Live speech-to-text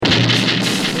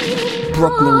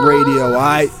Brooklyn radio,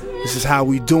 alright? This is how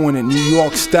we doing it, New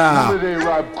York style.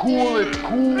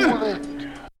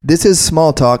 This is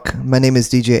Small Talk. My name is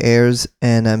DJ Ayers,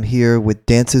 and I'm here with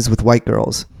Dances with White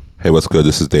Girls. Hey, what's good?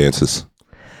 This is Dances.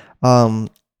 Tell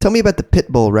me about the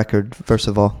Pitbull record, first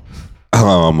of all.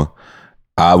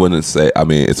 I wouldn't say, I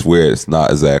mean, it's weird. It's not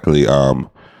exactly,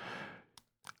 the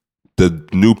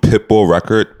new Pitbull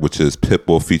record, which is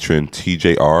Pitbull featuring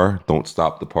TJR, Don't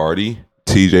Stop the Party.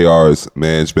 TJR's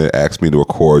management asked me to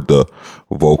record the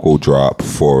vocal drop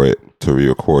for it, to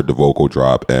re-record the vocal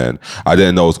drop. And I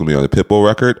didn't know it was going to be on the Pitbull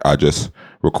record. I just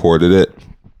recorded it.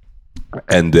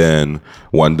 And then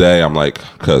one day I'm like,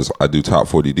 because I do top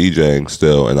 40 DJing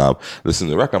still, and I'm listening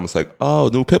to the record, I'm just like, oh,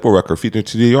 new Pitbull record featuring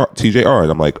TJR.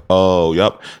 And I'm like, oh,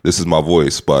 yep, this is my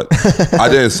voice. But I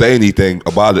didn't say anything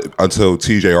about it until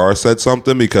TJR said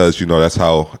something, because, you know, that's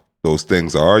how those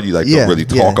things are. You don't really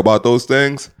talk about those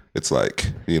things. It's like,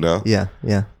 you know? Yeah.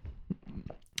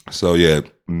 So, yeah,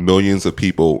 millions of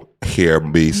people hear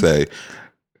me say,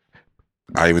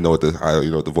 I don't even know what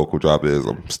the vocal drop is.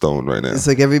 I'm stoned right now. It's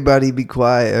like, everybody be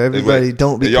quiet, or everybody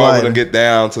don't be y'all quiet. Y'all want to get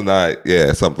down tonight.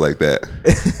 Yeah, something like that.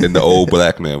 In the old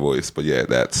black man voice. But yeah,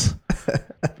 that's...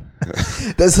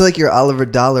 That's like your Oliver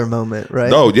Dollar moment, right?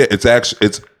 No, yeah, it's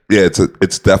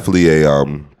definitely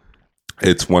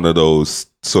it's one of those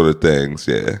sort of things,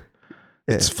 yeah.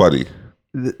 It's funny.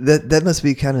 That must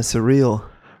be kind of surreal.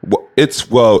 Well,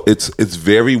 it's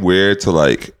very weird to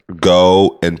like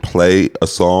go and play a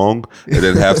song and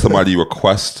then have somebody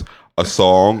request a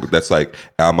song that's like,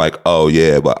 I'm like, oh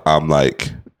yeah, but I'm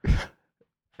like,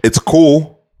 it's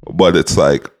cool, but it's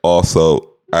like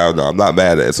also, I don't know, I'm not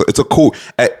mad at it. So it's a cool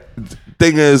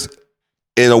thing. Is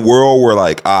in a world where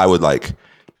like I would like,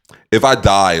 if I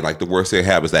die, like the worst thing I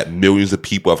have is that millions of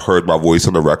people have heard my voice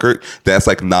on the record. That's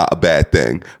like not a bad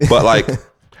thing, but like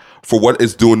for what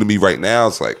it's doing to me right now,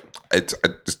 it's like, it's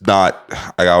not,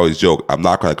 I always joke, I'm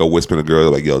not going to go whisper to a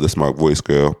girl like, yo, this is my voice,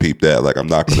 girl, peep that. Like, I'm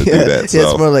not going to do that. So. Yeah,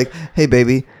 it's more like, hey,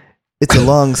 baby, it's a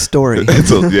long story.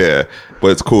 Yeah, but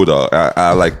it's cool, though.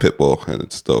 I like Pitbull, and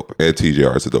it's dope. And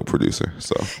TJR is a dope producer.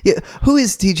 So yeah, who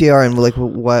is TJR, and like,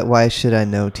 why should I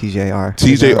know TJR?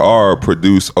 TJR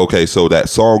produced, okay, so that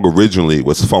song originally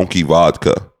was Funky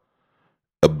Vodka.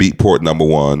 A Beatport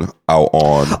 #1 out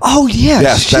on. Oh yeah,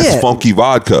 yes, shit. That's Funky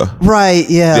Vodka. Right,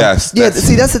 yeah. Yes. Yeah,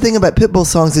 see, that's the thing about Pitbull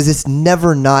songs, is it's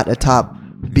never not a top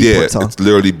Beatport song. It's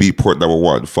literally Beatport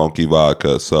 #1, Funky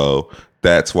Vodka. So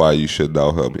that's why you should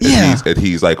know him. And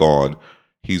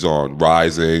he's on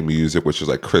Rising Music, which is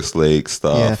like Chris Lake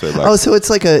stuff. Yeah. And like, so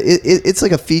it's like it's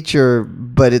like a feature,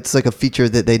 but it's like a feature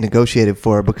that they negotiated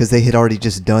for because they had already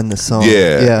just done the song.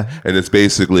 Yeah. And it's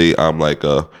basically like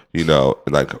a,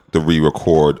 like the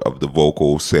re-record of the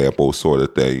vocal sample sort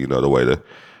of thing, the way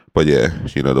but yeah,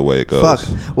 the way it goes.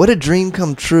 Fuck, what a dream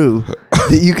come true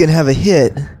that you can have a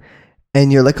hit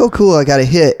and you're like, oh cool, I got a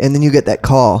hit, and then you get that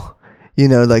call.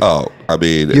 Like, oh, I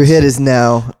mean, your hit is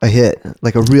now a hit,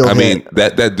 like a real hit. I mean,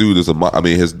 that dude is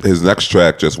his next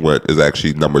track is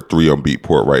actually #3 on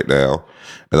Beatport right now.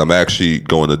 And I'm actually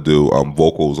going to do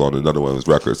vocals on another one of his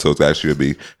records. So it's actually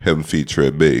going to be him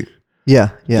featuring me.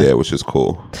 Yeah. Which is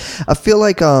cool. I feel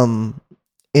like in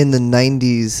the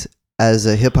 90s as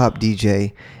a hip hop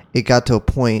DJ, it got to a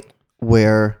point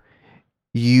where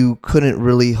you couldn't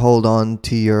really hold on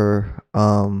to your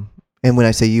and when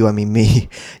I say you, I mean me.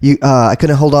 I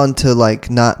couldn't hold on to like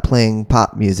not playing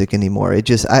pop music anymore. It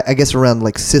just, I guess around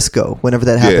like Cisco, whenever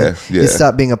that happened, it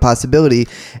stopped being a possibility.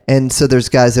 And so there's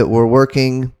guys that were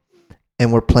working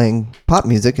and were playing pop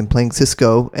music and playing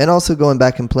Cisco, and also going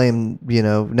back and playing,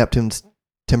 Neptune's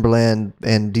Timberland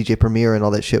and DJ Premier and all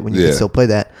that shit when you could still play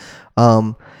that.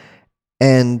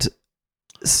 And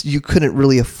you couldn't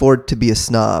really afford to be a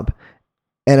snob.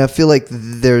 And I feel like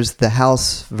there's the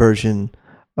house version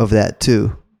of that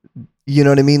too. You know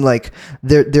what I mean? Like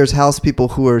there's house people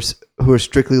who are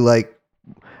strictly like,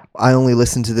 I only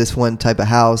listen to this one type of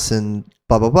house and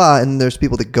blah blah blah, and there's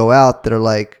people that go out that are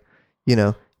like,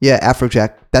 yeah,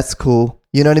 Afrojack, that's cool.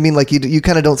 You know what I mean? Like you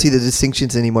kind of don't see the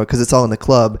distinctions anymore because it's all in the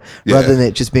club, rather than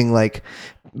it just being like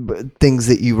things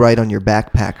that you write on your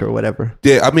backpack or whatever.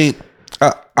 Yeah, I mean,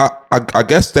 I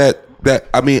guess that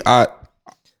I mean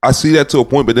I see that to a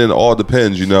point, but then it all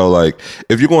depends, like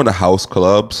if you're going to house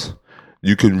clubs,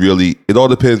 you can really, it all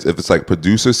depends if it's like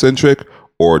producer centric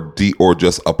or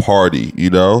just a party,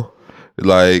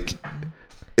 like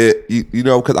it,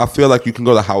 because I feel like you can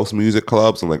go to house music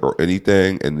clubs and like, or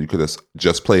anything, and you could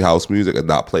just play house music and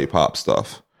not play pop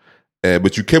stuff.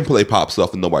 But you can play pop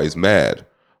stuff and nobody's mad,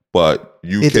 but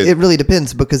it really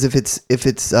depends, because if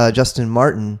it's Justin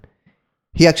Martin,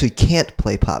 he actually can't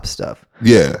play pop stuff.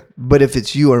 Yeah. But if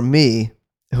it's you or me,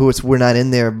 we're not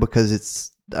in there because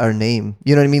it's our name.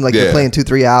 You know what I mean? Like you're playing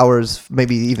 2-3 hours,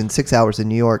 maybe even 6 hours in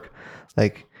New York.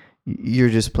 Like you're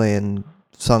just playing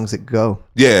songs that go.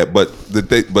 Yeah, but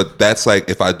but that's like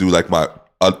if I do like my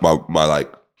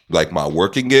my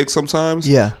working gig sometimes.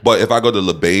 Yeah. But if I go to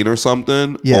LeBain or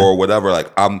something or whatever, like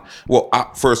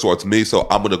first of all, it's me, so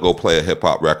I'm gonna go play a hip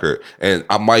hop record, and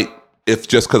I might, if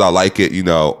just because I like it,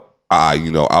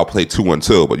 I'll play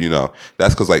 212, but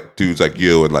that's because like dudes like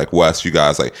you and like Wes, you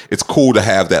guys, like it's cool to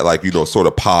have that like sort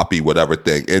of poppy whatever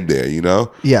thing in there,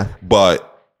 Yeah. But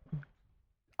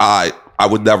I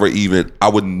would never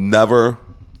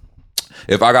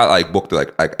if I got like booked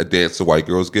like a Dance to White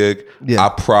Girls gig, I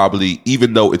probably,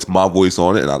 even though it's my voice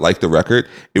on it and I like the record,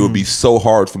 it would be so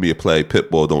hard for me to play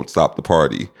Pitbull Don't Stop the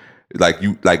Party.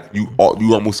 You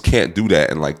almost can't do that,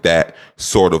 and like that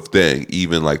sort of thing,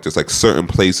 even like just like certain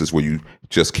places where you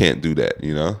just can't do that, They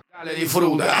can't,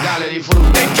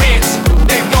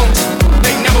 they won't,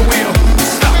 they never will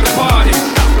stop the party.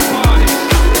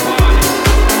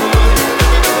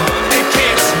 They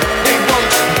can't, they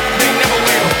won't, they never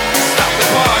will stop the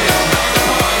party.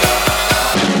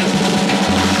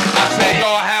 I say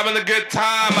y'all having a good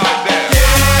time out there.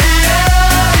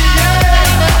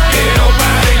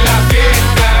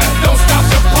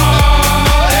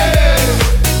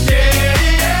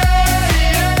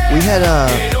 We had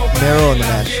Meryl on the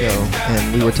last show,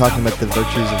 and we were talking about the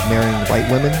virtues of marrying white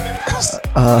women,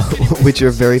 which you're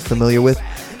very familiar with.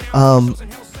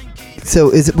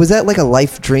 So was that like a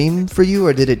life dream for you,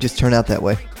 or did it just turn out that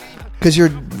way? Because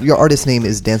your artist name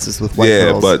is Dances with White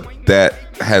Girls. Yeah, but that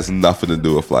has nothing to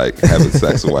do with like having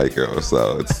sex with white girls.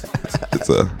 So it's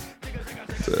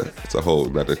a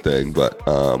whole other thing. But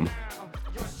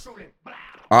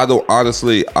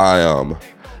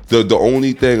The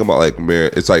only thing about like Mary,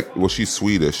 it's like, well, she's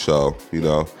Swedish, so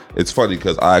it's funny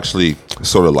because I actually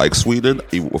sort of like Sweden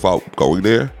even without going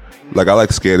there. Like I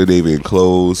like Scandinavian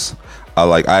clothes.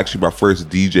 I actually, my first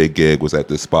DJ gig was at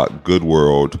this spot, Good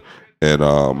World, in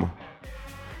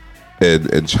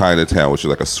Chinatown, which is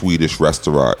like a Swedish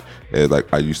restaurant. And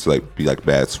like I used to like be like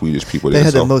bad Swedish people there. They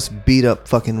had the most beat up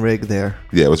fucking rig there.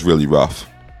 Yeah, it was really rough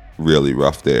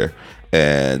there.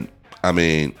 And I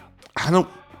mean, a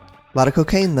lot of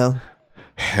cocaine, though.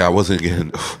 I wasn't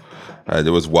getting. It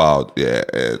was wild, yeah.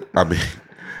 And I mean,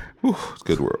 it's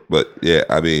good work, but yeah.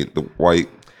 I mean, the white.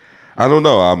 I don't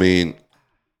know. I mean,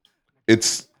 I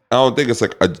don't think it's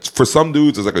like for some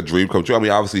dudes it's like a dream come true. I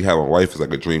mean, obviously having a wife is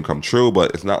like a dream come true,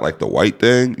 but it's not like the white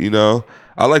thing,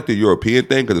 I like the European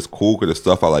thing because it's cool because it's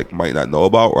stuff I like might not know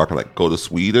about, or I can like go to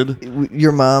Sweden.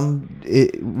 Your mom,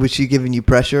 was she giving you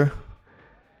pressure?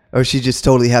 Or is she just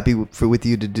totally happy with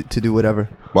you to do whatever?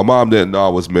 My mom didn't know I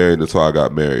was married until I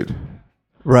got married.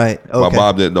 Right. Okay. My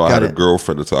mom didn't know I had a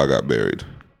girlfriend until I got married.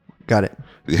 Got it.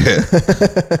 Yeah.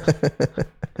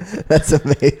 That's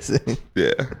amazing.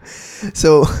 Yeah.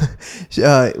 So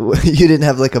you didn't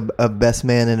have like a best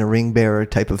man and a ring bearer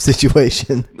type of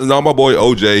situation? No, my boy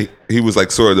OJ, he was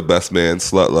like sort of the best man,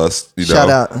 Slutlust. Shout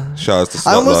out to Slutlust.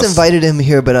 I almost invited him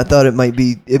here, but I thought it might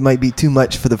be too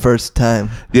much for the first time.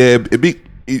 Yeah,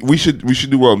 we should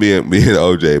do well, me and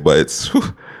OJ, but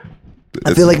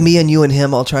I feel like me and you and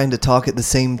him all trying to talk at the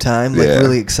same time, like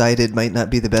really excited, might not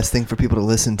be the best thing for people to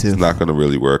listen to. It's not going to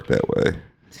really work that way.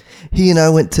 He and I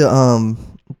went to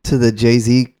the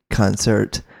Jay-Z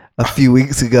concert a few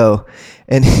weeks ago,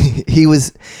 and he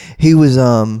was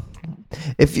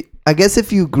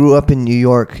if you grew up in New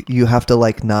York, you have to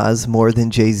like Nas more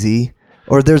than Jay-Z.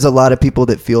 Or there's a lot of people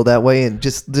that feel that way, and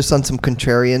just on some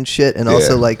contrarian shit, and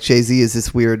also like Jay-Z is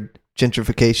this weird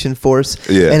gentrification force,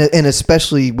 and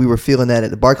especially we were feeling that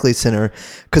at the Barclays Center,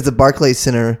 because the Barclays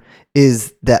Center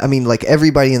is that, I mean, like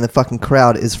everybody in the fucking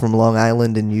crowd is from Long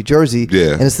Island and New Jersey,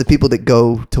 and it's the people that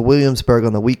go to Williamsburg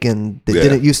on the weekend that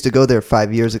didn't used to go there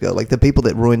 5 years ago, like the people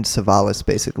that ruined Savalas,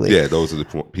 basically. Yeah, those are the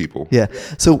people. Yeah,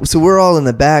 so we're all in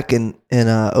the back, and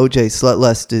OJ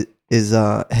Slutlust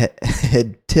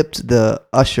had tipped the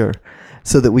usher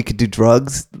so that we could do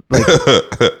drugs like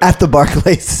at the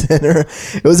Barclays Center.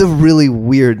 It was a really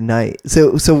weird night.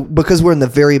 So because we're in the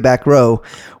very back row,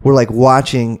 we're like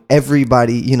watching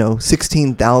everybody,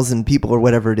 16,000 people or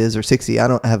whatever it is, or 60. I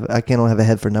don't have a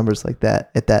head for numbers like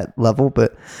that at that level,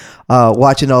 but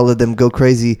watching all of them go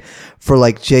crazy for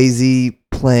like Jay-Z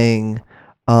playing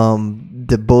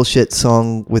the bullshit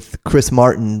song with Chris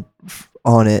Martin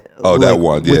on it. Oh, like, that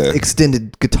one, yeah. With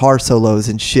extended guitar solos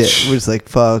and shit. We're just like,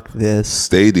 fuck this.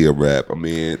 Stadium rap. I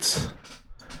mean, it's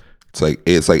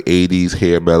it's like 80s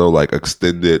hair metal, like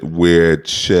extended weird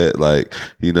shit. Like,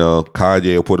 you know,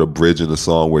 Kanye will put a bridge in the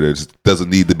song where there just doesn't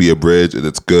need to be a bridge and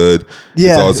it's good.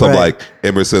 Yeah, it's on some right. like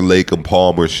Emerson, Lake and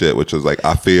Palmer shit, which is like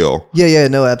I feel. Yeah,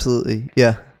 no, absolutely.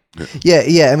 Yeah.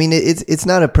 I mean, it's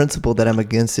not a principle that I'm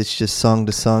against. It's just song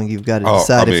to song. You've got to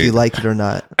decide if you like it or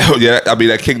not. Yeah, I mean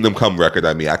that Kingdom Come record.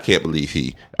 I mean, I can't believe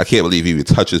he even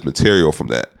touches material from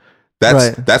that.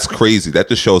 That's crazy. That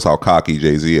just shows how cocky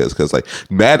Jay-Z is. Because like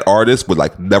mad artists would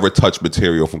like never touch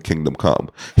material from Kingdom Come.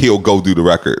 He'll go do the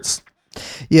records.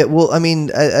 Yeah, well, I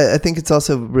mean, I think it's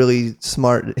also really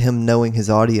smart him knowing his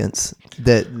audience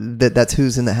that's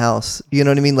who's in the house. You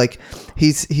know what I mean? Like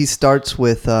he starts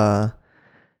with Where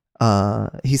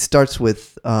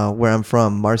I'm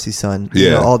From, Marcy's Son,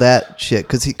 you know, all that shit,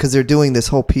 because they're doing this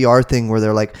whole PR thing where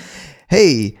they're like,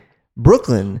 hey,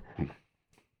 Brooklyn,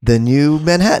 the new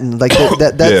Manhattan, like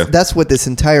that's what this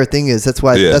entire thing is. That's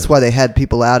why they had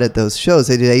people out at those shows.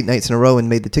 They did 8 nights in a row and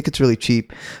made the tickets really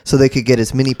cheap so they could get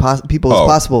as many people as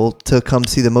possible to come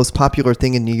see the most popular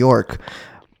thing in New York.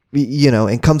 You know,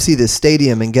 and come see this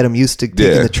stadium and get them used to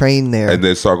taking the train there, and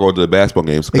then start going to the basketball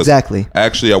games. Exactly.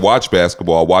 Actually, I watch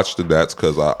basketball. I watch the Nets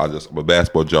because I'm a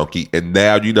basketball junkie. And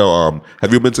now, you know,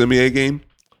 have you been to an NBA game?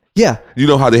 Yeah. You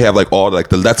know how they have like all like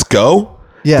the Let's Go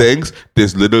things?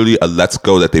 There's literally a Let's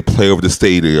Go that they play over the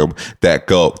stadium that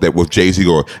with Jay-Z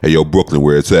going, hey, yo, Brooklyn,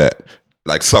 where it's at?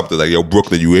 Like something like, yo,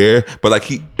 Brooklyn, you here? But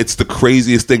like it's the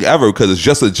craziest thing ever because it's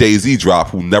just a Jay-Z drop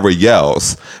who never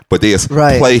yells, but they just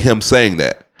play him saying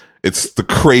that. It's the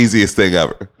craziest thing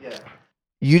ever. Yeah.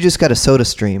 You just got a Soda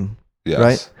Stream,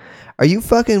 right? Are you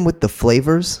fucking with the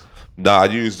flavors? Nah, I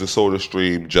use the Soda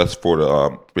Stream just for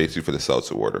the basically for the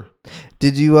seltzer water.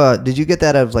 Did you get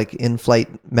that out of like In Flight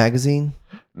magazine?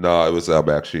 No, it was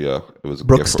actually it was a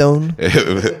Brookstone.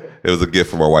 It was a gift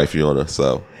from my wife Fiona.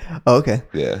 So. Oh, okay.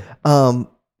 Yeah.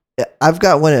 I've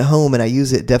got one at home and I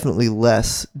use it definitely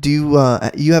less. Do you?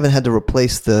 You haven't had to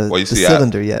replace the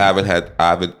cylinder yet? I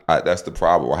haven't. That's the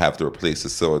problem. I have to replace the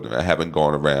cylinder. I haven't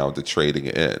gone around to trading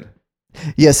it in.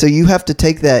 Yeah, so you have to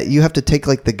take that. You have to take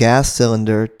like the gas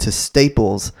cylinder to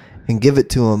Staples and give it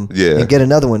to them. Yeah. And get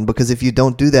another one because if you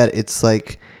don't do that, it's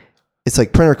like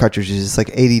printer cartridges. It's like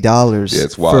 $80. Yeah,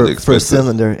 it's wildly for a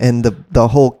cylinder, and the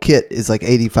whole kit is like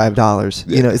 $85.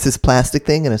 Yeah. You know, it's this plastic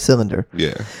thing and a cylinder.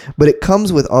 Yeah. But it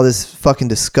comes with all this fucking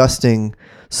disgusting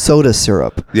soda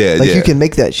syrup. Yeah, like you can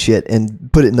make that shit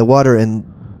and put it in the water and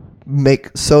make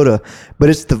soda, but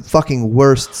it's the fucking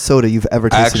worst soda you've ever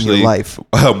tasted in your life.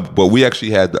 But we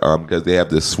actually had because they have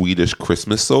this Swedish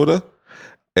Christmas soda,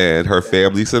 and her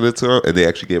family sent it to her, and they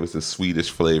actually gave us the Swedish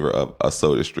flavor of a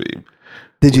Soda Stream.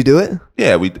 Did you do it?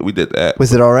 Yeah, we did that.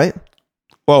 Was it all right?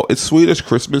 Well, it's Swedish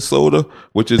Christmas soda,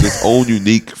 which is its own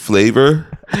unique flavor.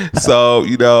 So,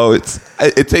 you know,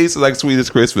 it tastes like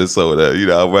Swedish Christmas soda, you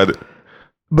know.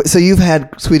 But so you've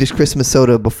had Swedish Christmas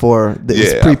soda before that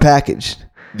is prepackaged.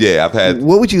 Yeah, I've had.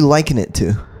 What would you liken it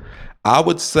to? I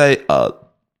would say a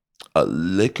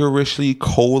licoricey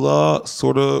cola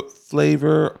sort of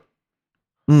flavor.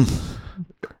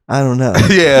 I don't know.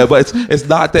 Yeah, but it's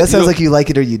not that. That sounds like you like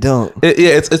it or you don't.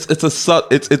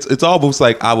 It's almost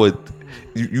like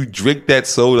you drink that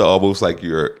soda almost like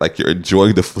you're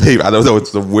enjoying the flavor. I don't know.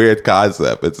 It's a weird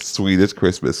concept. It's a Swedish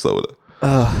Christmas soda.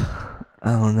 I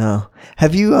don't know.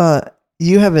 Have you?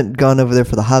 You haven't gone over there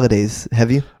for the holidays, have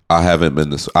you? I haven't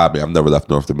been to. I mean, I've never left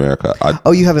North America.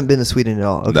 You haven't been to Sweden at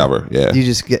all? Okay. Never. Yeah.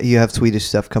 You have Swedish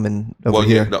stuff coming over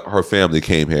here. Yeah, no, her family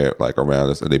came here like around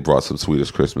us, and they brought some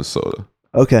Swedish Christmas soda.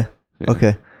 Okay. Yeah.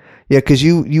 Okay. Yeah, because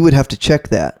you would have to check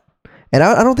that, and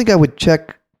I don't think I would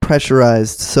check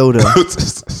pressurized soda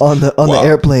on the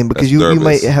airplane because you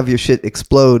might have your shit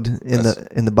explode in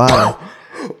the bottom.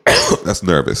 That's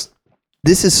nervous.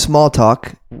 This is Small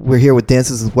Talk. We're here with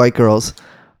Dances with White Girls.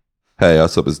 Hey,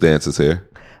 what's up? It's Dances here.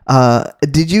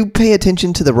 Did you pay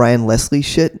attention to the Ryan Leslie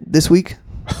shit this week?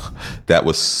 That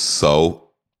was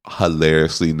so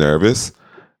hilariously nervous.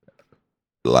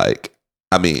 Like,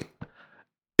 I mean,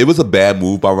 it was a bad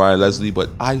move by Ryan Leslie, but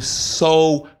I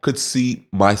so could see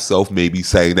myself maybe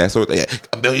saying that sort of thing.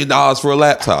 $1 million for a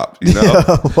laptop, you know?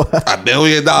 $1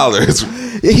 million.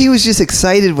 He was just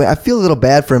excited. I feel a little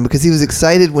bad for him because he was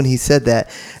excited when he said that.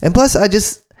 And plus,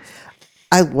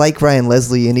 I like Ryan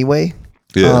Leslie anyway.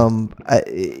 Yeah.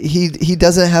 He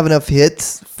doesn't have enough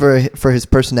hits for his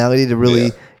personality to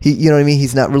really, you know what I mean?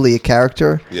 He's not really a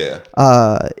character. Yeah.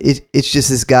 It's just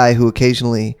this guy who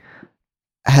occasionally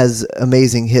has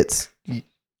amazing hits,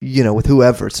 you know, with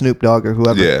whoever, Snoop Dogg or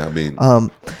whoever. Yeah, I mean.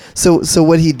 So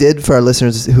what he did for our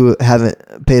listeners who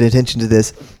haven't paid attention to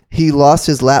this, he lost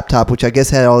his laptop, which I guess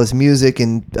had all his music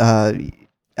and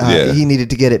Yeah. He needed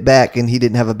to get it back, and he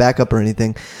didn't have a backup or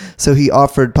anything. So he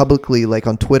offered publicly, like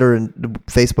on Twitter and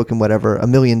Facebook and whatever, $1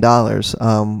 million.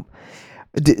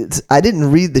 I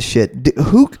didn't read the shit.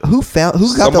 Who got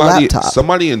the laptop?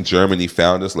 Somebody in Germany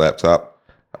found this laptop.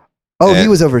 Oh, he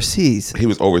was overseas. He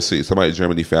was overseas. Somebody in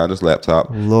Germany found his laptop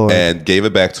Lord. and gave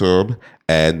it back to him,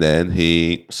 and then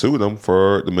he sued him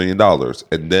for the $1 million.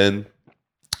 And then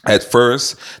at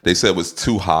first they said it was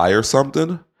too high or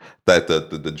something, that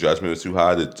the judgment was too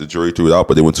high. The jury threw it out,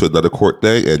 but they went to another court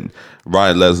thing, and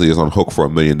Ryan Leslie is on hook for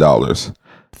 $1 million.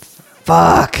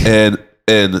 Fuck.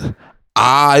 And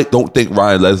I don't think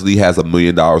Ryan Leslie has $1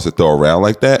 million to throw around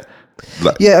like that.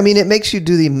 Yeah, I mean, it makes you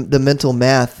do the mental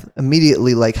math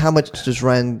immediately. Like, how much does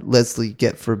Ryan Leslie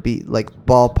get for a beat? Like,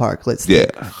 ballpark, let's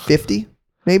think 50,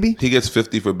 maybe? He gets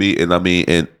 50 for beat, and I mean,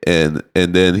 and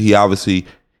then he obviously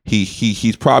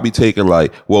he's probably taking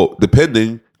like, well,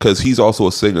 depending, because he's also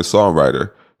a singer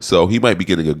songwriter, so he might be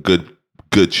getting a good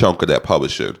chunk of that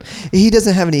publishing. He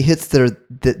doesn't have any hits that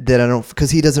I don't,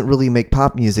 because he doesn't really make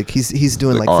pop music. He's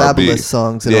doing like R&B. Fabulous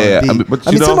songs and Yeah, R&B.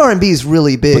 I mean, some R&B is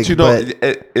really big. But you know,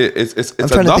 but it's I'm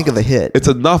trying to think of a hit. It's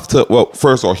enough to, well,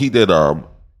 first of all, he did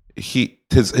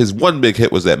his one big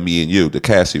hit was that Me and You, the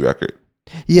Cassie record.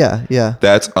 Yeah.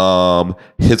 That's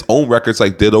his own records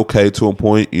like did okay to a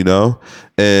point, you know,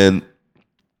 and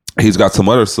he's got some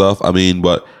other stuff. I mean,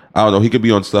 but I don't know. He could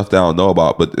be on stuff that I don't know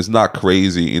about, but it's not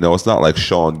crazy. You know, it's not like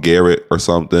Sean Garrett or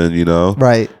something, you know?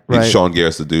 Right. Sean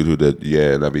Garrett's the dude who did,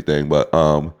 and everything. But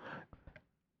or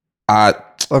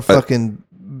fucking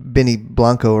Benny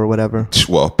Blanco or whatever.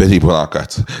 Well, Benny Blanco,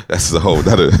 that's the whole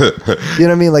other. You know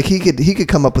what I mean? Like, he could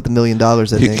come up with $1 million, I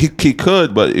think. He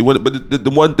could, but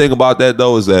the one thing about that,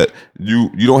 though, is that you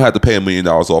don't have to pay $1 million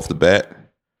off the bat.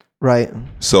 Right.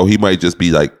 So he might just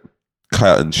be like,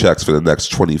 cutting checks for the next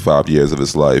 25 years of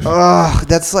his life. Oh,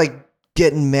 that's like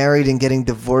getting married and getting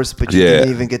divorced, but you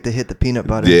didn't even get to hit the peanut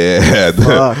butter. Yeah,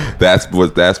 Fuck. that's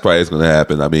probably going to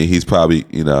happen. I mean, he's probably,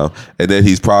 you know, and then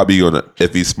he's probably going to,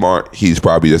 if he's smart, he's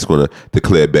probably just going to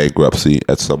declare bankruptcy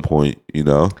at some point, you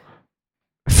know.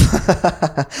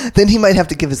 Then he might have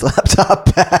to give his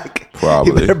laptop back.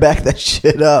 Probably. He better back that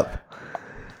shit up.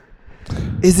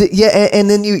 Is it? Yeah, and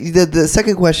then the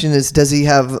second question is, does he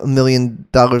have $1 million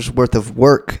worth of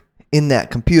work in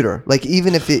that computer? Like,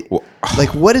 even if it,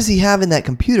 like, what does he have in that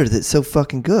computer that's so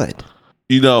fucking good?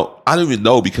 You know, I don't even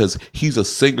know, because he's a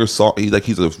singer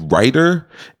he's a writer,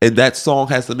 and that song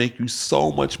has to make you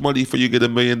so much money for you to get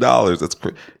 $1 million. That's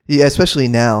crazy. Yeah, especially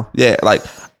now. Yeah, like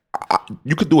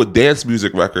you could do a dance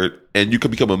music record and you could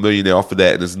become a millionaire off of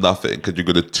that, and it's nothing because you're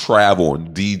going to travel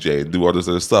and DJ and do all this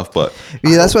other stuff. But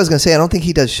yeah, that's what I was going to say. I don't think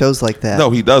he does shows like that. No,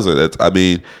 he doesn't. I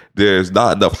mean, there's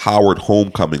not enough Howard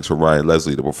Homecomings for Ryan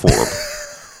Leslie to perform.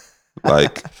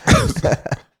 Like,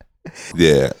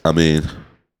 yeah, I mean,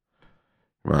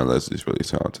 Ryan Leslie's really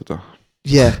talented though.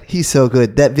 Yeah, he's so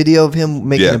good. That video of him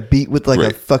making a beat with like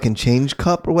great. a fucking change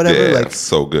cup or whatever. Yeah, like,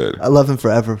 so good. I love him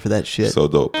forever for that shit. So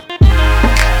dope.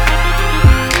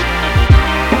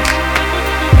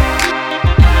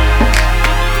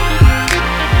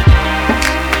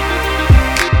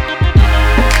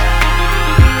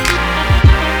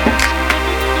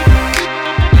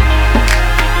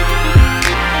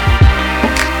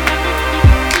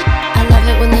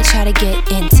 Try to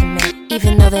get intimate,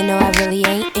 even though they know I really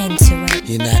ain't into it.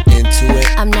 You're not into it?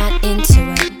 I'm not into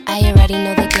it. I already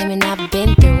know the game and I've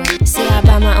been through it. See, I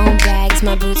buy my own bags,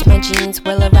 my boots, my jeans.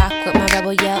 Will I rock with my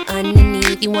rebel yell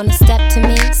underneath? You wanna step to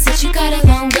me? Since you got a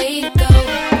long way to go.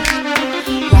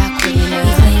 Rock with me now.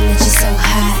 You claim that you're so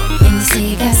hot, and you say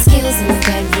you got skills in the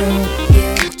bedroom.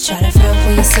 You try to front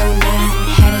when you're so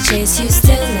not. Had to chase you,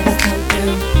 still never come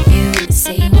through. You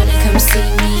say you wanna come see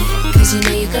me, cause you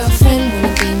know your girlfriend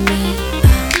wanna be me.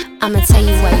 I'ma tell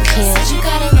you why you can't. Said you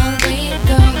got a long way to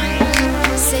go.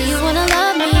 Say you wanna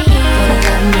love me,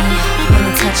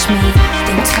 wanna touch me.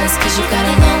 Think twice cause you got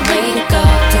a long way to go.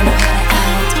 Don't know how to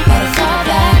act, better fall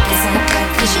back. It's like that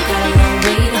cause you got a long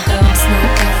way to go. It's not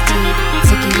that deep,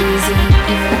 take it easy.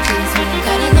 You wanna please me,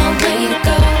 got a long way to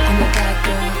go. I'm a bad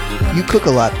girl. You cook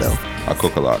a lot though. I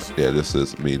cook a lot. Yeah, this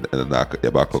is me and I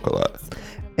cook a lot.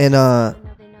 And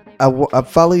I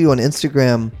follow you on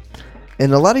Instagram,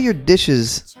 and a lot of your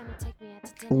dishes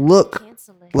look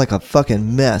like a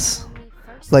fucking mess.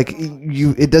 Like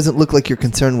it doesn't look like you're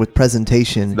concerned with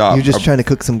presentation. Nah, you're just trying to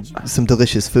cook some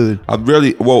delicious food. I'm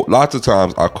really, well, lots of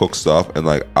times I cook stuff and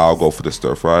like I'll go for the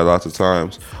stir fry lots of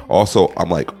times. Also, I'm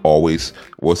like always,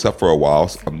 well, except for a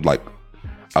while, I'm like,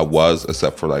 I was,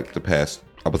 except for like the past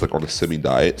I was like on a semi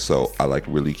diet, so I like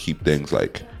really keep things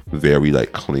like very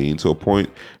like clean to a point.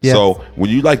 Yeah. So when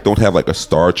you like don't have like a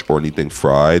starch or anything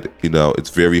fried, you know, it's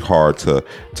very hard to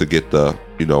get the,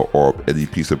 you know, or any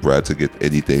piece of bread to get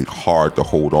anything hard to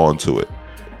hold on to it.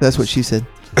 That's what she said.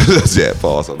 Yeah,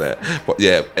 pause on that. But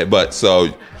yeah, but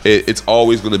so it's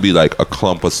always going to be like a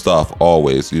clump of stuff,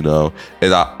 always, you know.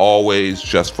 And I always,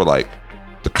 just for like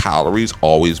the calories,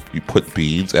 always you put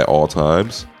beans at all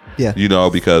times. Yeah. You know,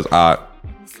 because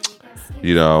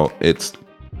you know, it's,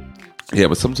 yeah,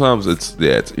 but sometimes it's,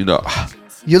 you know.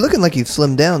 You're looking like you've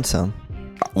slimmed down some.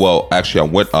 Well, actually,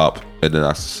 I went up, and then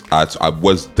I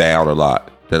was down a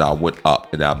lot. Then I went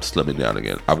up, and now I'm slimming down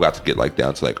again. I've got to get like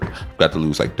down to like, I've got to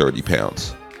lose like 30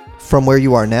 pounds. From where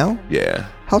you are now? Yeah.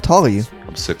 How tall are you?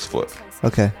 I'm 6 foot.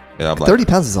 Okay. And I'm like 30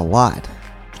 pounds is a lot.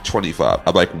 25.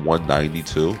 I'm like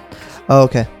 192. Oh,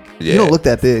 okay. Yeah. You don't look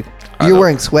that big. I You're know.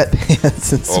 wearing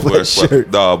sweatpants and Oh, wear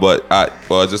sweatshirt. No, but I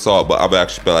just saw. But I'm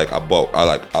actually like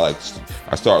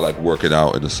I started like working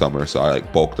out in the summer, so I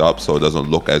like bulked up, so it doesn't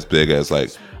look as big as like.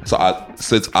 So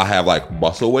since I have like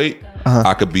muscle weight,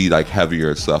 I could be like heavier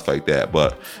and stuff like that.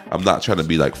 But I'm not trying to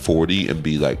be like 40 and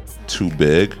be like too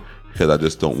big, because I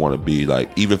just don't want to be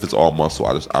like, even if it's all muscle,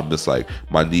 I'm just like,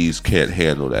 my knees can't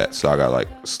handle that, so I gotta like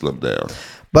slim down.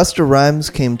 Busta Rhymes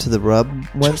came to the Rub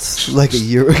once, like a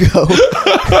year ago,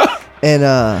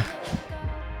 and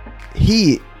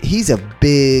he's a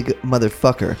big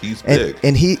motherfucker. He's big.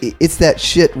 and it's that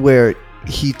shit where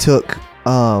he took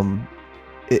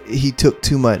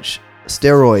too much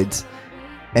steroids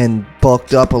and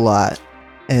bulked up a lot,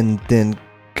 and then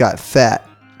got fat.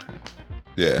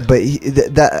 Yeah. But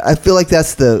that I feel like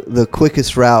that's the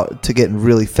quickest route to getting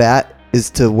really fat, is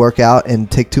to work out and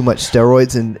take too much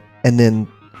steroids and then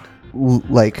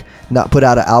like not put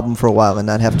out an album for a while and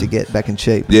not have to get back in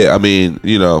shape. Yeah, I mean,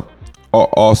 you know,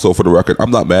 also for the record,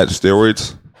 I'm not mad at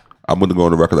steroids. I'm gonna go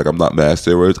on the record like I'm not mad at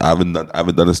steroids. I haven't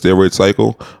done a steroid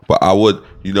cycle, but I would,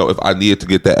 you know, if I needed to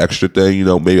get that extra thing, you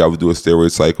know, maybe I would do a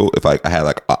steroid cycle if I had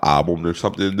like an album or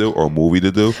something to do, or a movie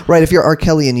to do. Right, if you're R.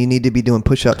 Kelly and you need to be doing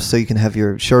push-ups so you can have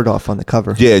your shirt off on the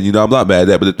cover. Yeah, and you know, I'm not mad at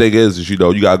that, but the thing is, you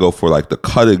know, you gotta go for like the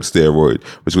cutting steroid,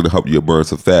 which is gonna help you burn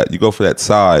some fat. You go for that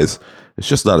size, it's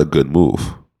just not a good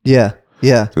move. Yeah.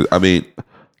 I mean,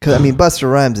 Because Busta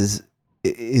Rhymes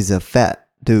is a fat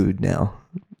dude now,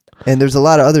 and there's a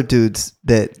lot of other dudes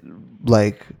that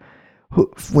like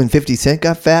when 50 Cent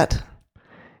got fat.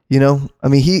 You know, I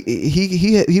mean,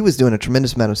 he was doing a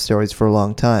tremendous amount of steroids for a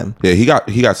long time. yeah, he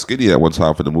got skinny at one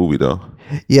time for the movie though.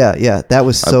 Yeah, that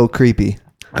was so creepy.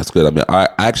 That's good. I mean, I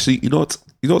actually, you know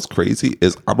what's crazy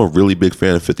is I'm a really big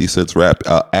fan of 50 Cent's rap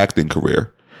acting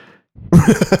career.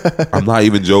 I'm not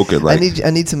even joking. Like, I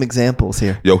need some examples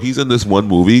here. yo, he's in this one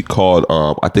movie called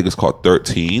I think it's called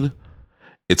 13.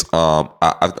 It's I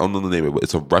don't know the name of it, but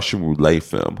it's a Russian roulette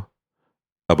film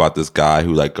about this guy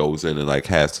who like goes in and like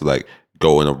has to like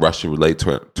go in a Russian roulette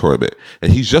tournament,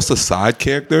 and he's just a side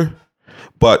character,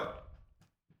 but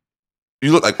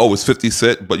you look like, oh, it's 50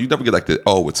 Cent, but you never get like the,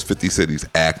 oh, it's 50 Cent, he's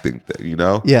acting thing, you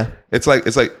know? Yeah. It's like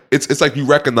you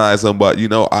recognize him, but you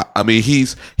know, I mean,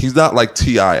 he's not like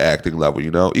T.I. acting level, you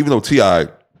know? Even though T.I.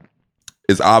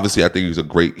 is obviously, I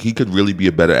think he could really be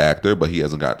a better actor, but he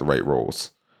hasn't got the right roles.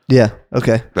 Yeah.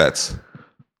 Okay. That's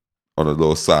on a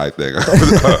little side thing.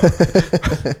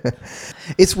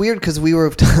 It's weird because we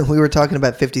were talking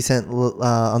about 50 Cent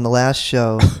on the last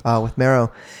show with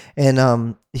Mero,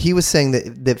 and he was saying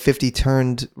that 50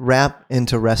 turned rap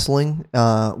into wrestling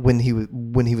when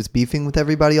he was beefing with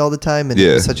everybody all the time, and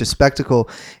it was such a spectacle.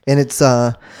 And it's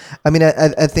I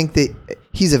think that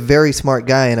he's a very smart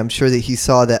guy, and I'm sure that he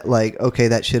saw that, like, okay,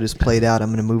 that shit is played out, I'm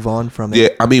going to move on from it. Yeah,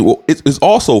 I mean, well, it's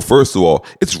also, first of all,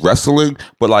 it's wrestling,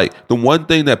 but like the one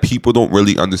thing that people don't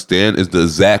really understand is the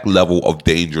exact level of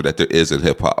danger that there is in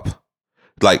hip hop.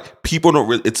 Like, people don't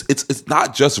really, it's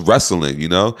not just wrestling, you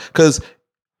know? Because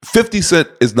 50 Cent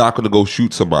is not going to go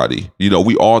shoot somebody. You know,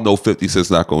 we all know 50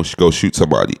 Cent's not going to go shoot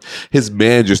somebody. His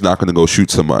manager's not going to go shoot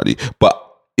somebody. But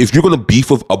if you're going to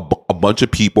beef with a bunch of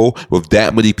people, with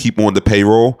that many people on the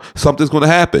payroll, something's going to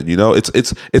happen. You know,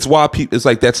 it's why people, it's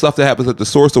like that stuff that happens at the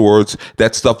Source Awards,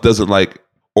 that stuff doesn't like,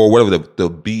 or whatever, the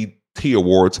BT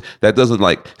Awards, that doesn't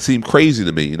like seem crazy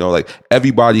to me. You know, like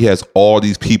everybody has all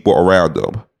these people around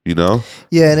them, you know?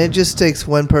 Yeah, and it just takes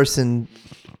one person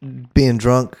being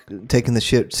drunk, taking the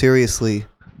shit seriously,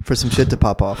 for some shit to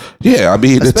pop off. Yeah, I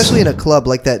mean, especially in a club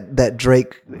like that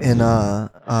Drake and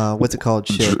what's it called?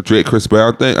 Shit. Drake Chris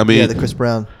Brown thing. I mean, yeah, the Chris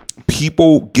Brown.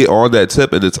 People get on that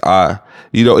tip, and it's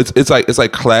it's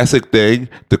like classic thing,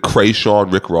 the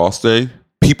Krayshawn Rick Ross thing.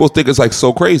 People think it's like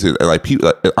so crazy, and like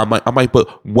people, I might,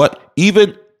 but what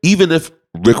even if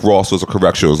Rick Ross was a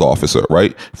corrections officer,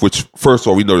 right? Which, first of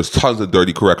all, we know there's tons of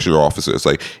dirty correctional officers.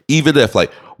 Like, even if,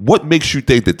 like, what makes you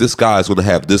think that this guy is going to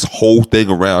have this whole thing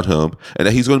around him and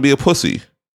that he's going to be a pussy?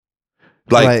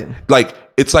 Like,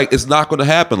 it's not going to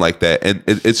happen like that. And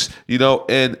it's, you know,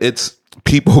 and it's,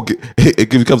 people get, it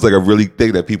becomes like a really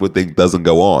thing that people think doesn't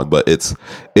go on, but it's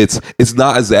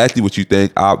not exactly what you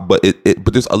think. But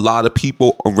there's a lot of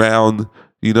people around.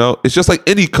 You know, it's just like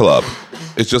any club.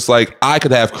 It's just like I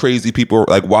could have crazy people.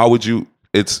 Like, why would you?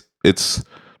 It's the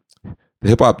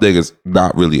hip hop thing is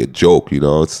not really a joke. You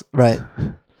know, it's right.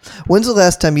 When's the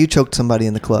last time you choked somebody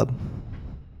in the club?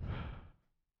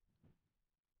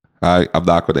 I'm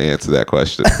not going to answer that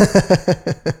question.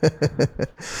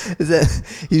 Is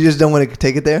that you just don't want to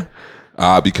take it there?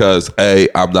 Because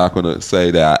I'm not going to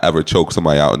say that I ever choked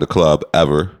somebody out in the club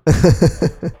ever.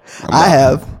 I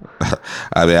have.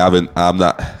 I mean,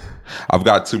 I've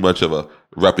got too much of a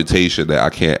reputation that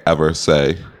I can't ever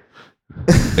say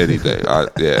anything.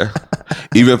 Yeah.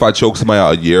 Even if I choked somebody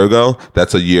out a year ago,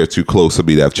 that's a year too close to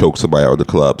me to have choked somebody out in the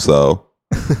club. So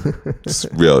it's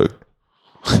really.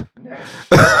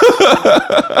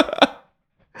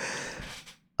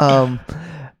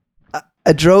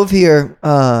 I drove here,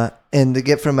 and to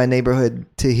get from my neighborhood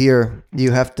to here,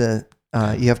 you have to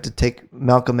take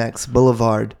Malcolm X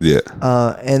Boulevard. Yeah.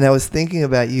 And I was thinking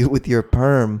about you with your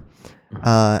perm,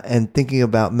 and thinking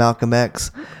about Malcolm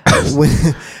X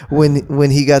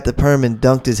when he got the perm and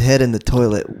dunked his head in the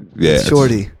toilet. Yeah, with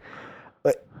Shorty.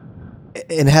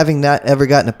 And having not ever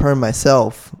gotten a perm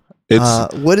myself.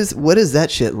 What is that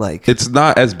shit like? It's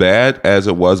not as bad as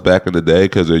it was back in the day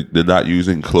because they're not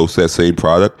using close to that same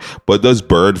product, but it does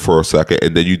burn for a second,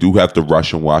 and then you do have to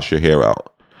rush and wash your hair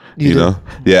out. You know?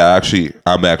 Yeah,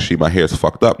 my hair's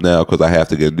fucked up now because I have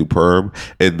to get a new perm,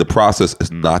 and the process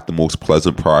is not the most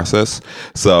pleasant process,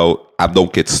 so I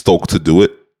don't get stoked to do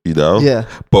it. You know, yeah.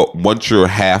 But once you're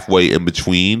halfway in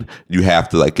between, you have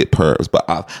to like get perms. But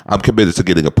I'm committed to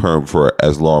getting a perm for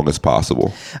as long as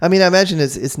possible. I mean, I imagine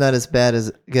it's not as bad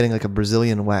as getting like a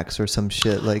Brazilian wax or some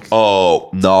shit. Like,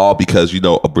 oh no, because you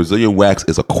know a Brazilian wax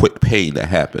is a quick pain that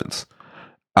happens.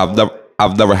 I've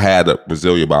never had a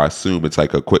Brazilian, but I assume it's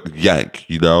like a quick yank.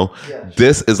 You know, yeah.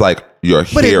 This is like your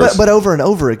hair, but over and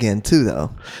over again too,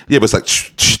 though. Yeah, but it's like.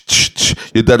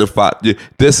 You're done in 5.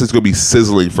 This is going to be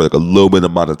sizzling for like a little bit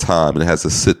amount of time, and it has to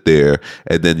sit there,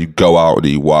 and then you go out and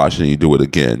you wash and you do it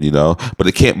again, you know? But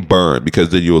it can't burn because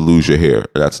then you'll lose your hair.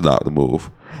 That's not the move.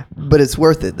 But it's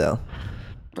worth it, though.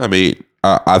 I mean,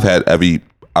 I've had every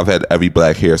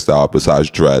black hairstyle besides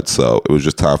dread, so it was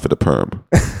just time for the perm.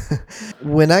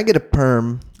 When I get a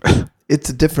perm, it's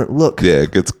a different look. Yeah,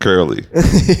 it gets curly.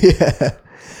 Yeah.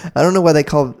 I don't know why they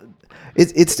call it.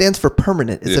 It stands for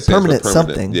permanent. It's a permanent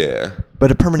something. Yeah.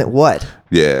 But a permanent what?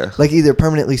 Yeah. Like either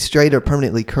permanently straight or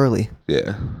permanently curly.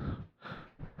 Yeah.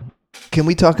 Can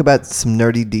we talk about some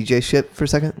nerdy DJ shit for a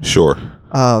second? Sure.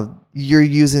 You're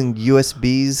using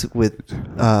USBs with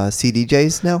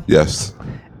CDJs now? Yes.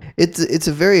 It's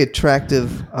a very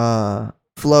attractive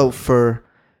flow for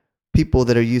people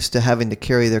that are used to having to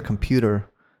carry their computer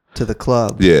to the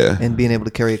club. Yeah. And being able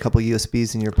to carry a couple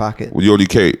USBs in your pocket. Well, you only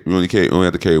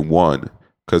have to carry one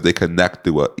because they connect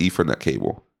through an Ethernet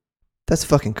cable. That's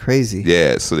fucking crazy.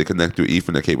 Yeah, so they connect through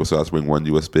Ethernet cable, so I have to bring one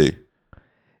USB.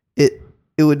 I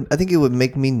think it would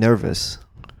make me nervous.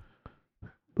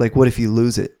 Like, what if you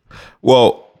lose it?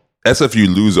 Well, that's if you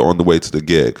lose it on the way to the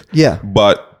gig. Yeah.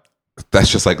 But that's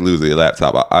just like losing your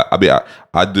laptop.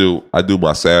 I do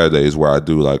my Saturdays where I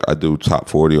do top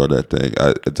 40 on that thing.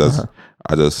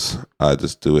 I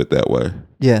just do it that way.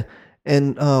 Yeah.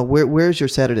 And where's your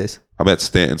Saturdays? I'm at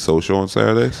Stanton Social on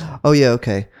Saturdays. Oh yeah,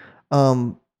 okay.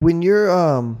 When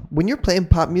you're playing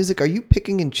pop music, are you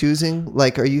picking and choosing?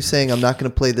 Like, are you saying I'm not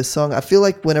going to play this song? I feel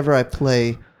like whenever I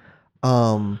play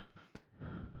a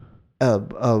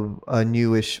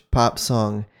newish pop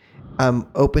song, I'm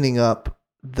opening up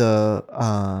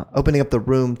the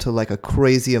room to like a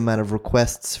crazy amount of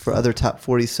requests for other top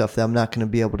 40 stuff that I'm not going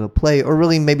to be able to play, or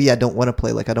really maybe I don't want to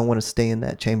play. Like, I don't want to stay in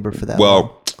that chamber for that long.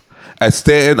 Well, at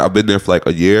Stanton, I've been there for like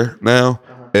a year now,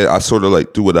 and I sort of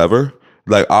like do whatever.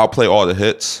 Like, I'll play all the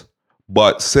hits,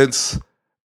 but since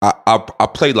I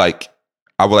play, like,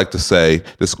 I would like to say,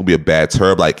 this is going to be a bad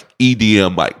term, like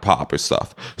EDM, like pop or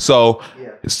stuff. So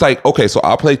it's like, okay, so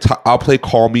I'll play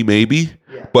Call Me Maybe,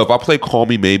 but if I play Call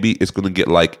Me Maybe, it's going to get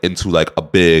like into like a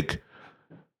big,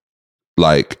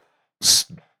 like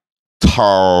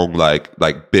tongue,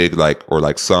 like big, like, or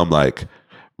like some like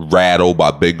rattle by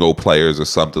bingo players or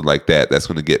something like that. That's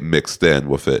going to get mixed in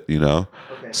with it, you know?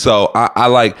 Okay. So I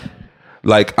like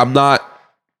I'm not,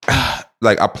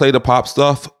 like I play the pop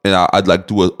stuff, and I'd like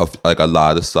do a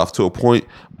lot of stuff to a point,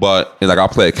 but and like I'll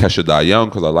play a Kesha Die Young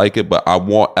because I like it, but I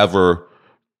won't ever.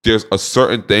 There's a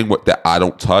certain thing that I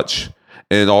don't touch,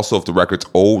 and also if the record's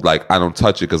old, like I don't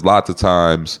touch it because lots of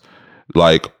times,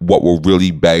 like what will really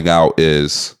bang out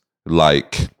is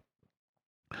like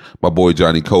my boy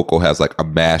Johnny Coco has like a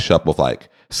mashup of like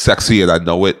Sexy and I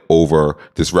Know It over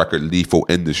this record Lethal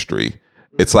Industry.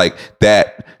 It's like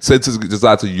that, since there's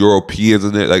lots of Europeans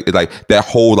in there, like that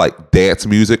whole like dance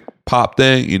music pop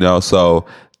thing, you know. So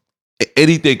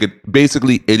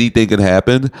basically anything can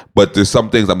happen, but there's some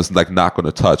things I'm just like not going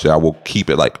to touch, and I will keep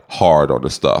it like hard on the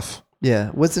stuff.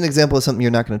 Yeah. What's an example of something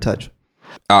you're not going to touch?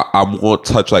 I won't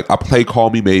touch, like I play Call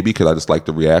Me Maybe because I just like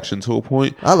the reaction to a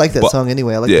point. I like that song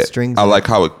anyway. I like the strings. I like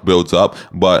how it builds up,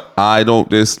 but I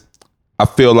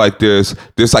feel like there's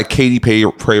like Katy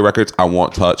Perry records I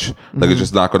won't touch. Like it's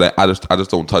just not gonna. I just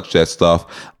don't touch that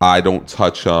stuff. I don't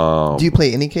touch. Do you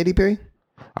play any Katy Perry?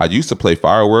 I used to play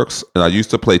Fireworks, and I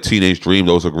used to play Teenage Dream.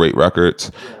 Those are great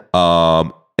records.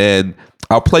 And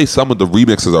I'll play some of the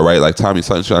remixes. All right, like Tommy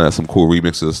Sunshine has some cool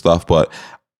remixes and stuff. But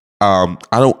I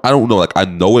don't know. Like I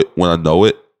know it when I know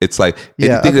it. It's like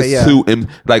anything that's too.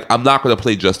 Like I'm not gonna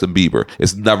play Justin Bieber.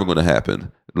 It's never gonna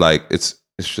happen. Like it's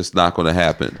just not gonna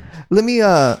happen. Let me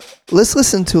let's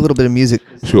listen to a little bit of music.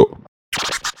 Sure.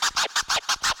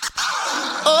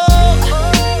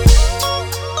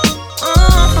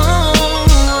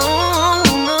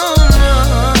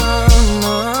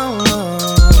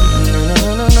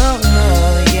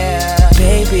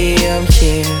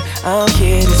 I'm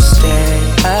here to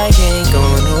stay, I ain't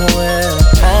going nowhere.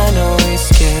 I know you're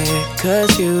scared,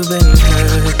 cause you've been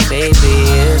hurt. Baby,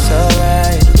 it's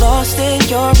alright. Lost in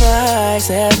your eyes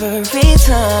every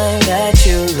time that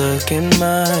you look in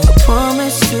mine. I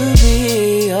promise to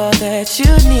be all that you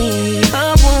need.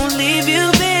 I won't leave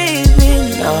you,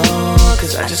 baby, no.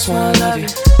 Cause I just wanna love you.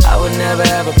 I would never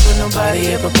ever put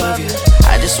nobody up above you.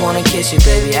 I just wanna kiss you,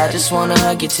 baby. I just wanna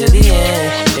hug you till the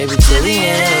end, baby, till the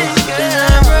end.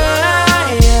 I'm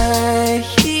right here.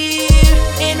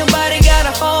 Ain't nobody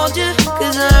gotta hold you,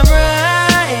 cause I'm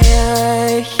right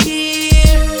here.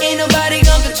 Ain't nobody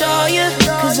gonna control you,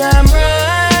 cause I'm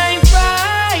right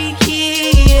here.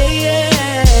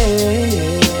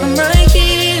 I'm right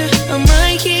here, I'm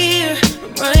right here,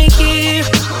 I'm right here,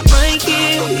 I'm right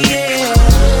here, yeah.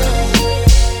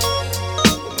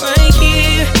 Right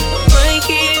here, right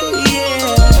here,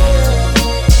 yeah.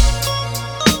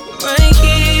 Right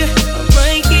here,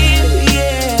 right here,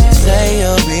 yeah. Say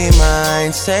you'll be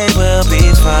mine, say we'll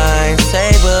be fine,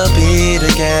 say we'll be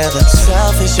together.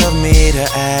 Selfish of me to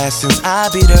ask, since I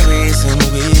be the reason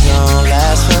we don't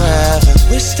last forever.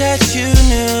 Wish that you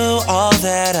knew all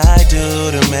that I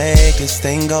do to make this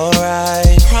thing go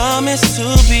right. Promise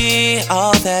to be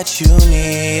all that you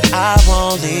need. I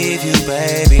won't leave you,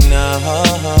 baby, no.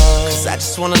 Cause I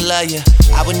just wanna love you.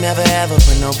 I would never ever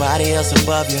put nobody else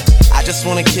above you. I just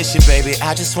wanna kiss you, baby.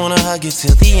 I just wanna hug you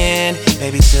till the end,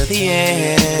 baby, till the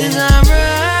end. Cause I'm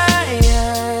right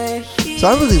here. So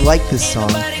I really like this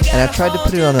song, and I tried to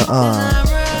put it on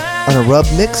a rub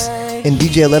mix, and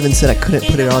DJ 11 said I couldn't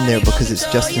put it on there because it's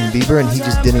Justin Bieber, and he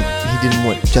didn't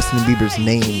want Justin Bieber's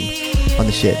name on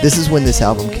the shit. This is when this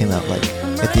album came out, like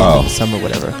at the end of the summer,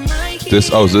 whatever.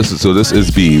 This is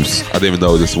Biebs. I didn't even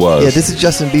know who this was. Yeah, this is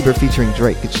Justin Bieber featuring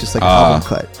Drake. It's just like an album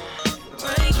cut.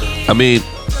 I mean,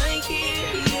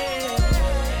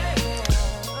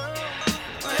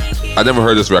 I never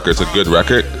heard this record. It's a good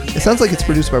record. It sounds like it's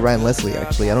produced by Ryan Leslie,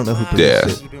 actually. I don't know who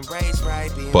produced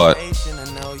it. But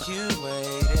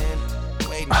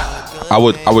I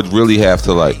would really have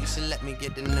to like.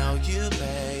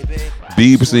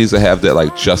 Biebs needs to have that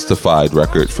like Justified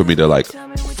record for me to like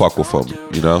fuck with him,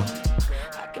 you know?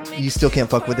 You still can't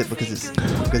fuck with it because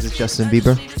it's Justin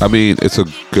Bieber? I mean, it's a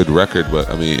good record, but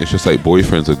I mean, it's just like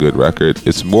Boyfriend's a good record.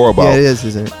 It's more about... Yeah, it is,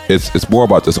 isn't it? It's more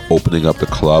about just opening up the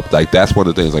club. Like, that's one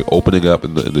of the things, like opening up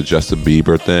in the Justin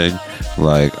Bieber thing.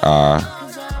 Like,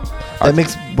 that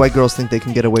makes white girls think they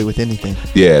can get away with anything.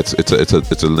 Yeah, it's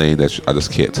a lane that I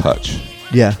just can't touch.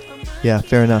 Yeah,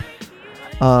 fair enough.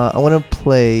 I want to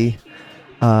play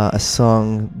a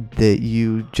song that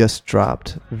you just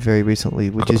dropped very recently,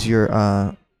 which is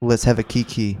your Let's Have a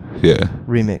Kiki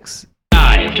remix.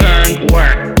 I turn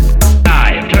work.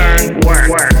 I turn work.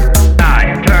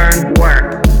 I turn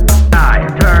work. I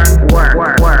turn work.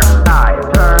 I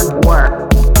turn work.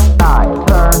 I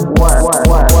turn work.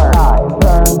 I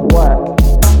turn work.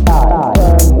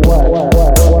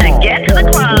 To get to the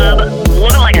club,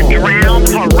 looking like a drowned,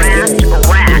 harassed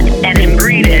rat, and am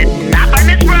greeted not by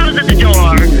Miss Rose at the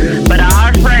door, but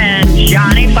our friend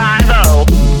Johnny 5-0.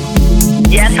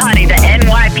 Yes, honey, the N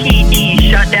NYPD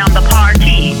shut down the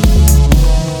party.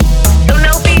 So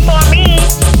no fee for me.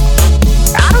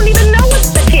 I don't even know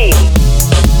what's the key.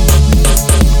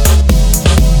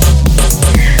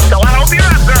 So I hope you're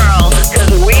up, girl,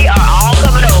 because we are all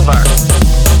coming over.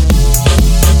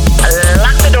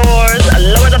 Lock the doors,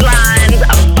 lower the blinds,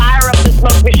 fire up the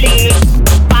smoke machine,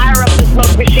 fire up the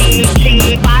smoke machine,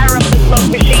 fire up the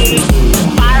smoke machine,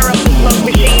 fire up the smoke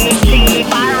machine,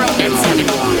 fire up. Let's have it,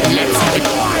 let's have it,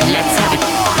 let's have it,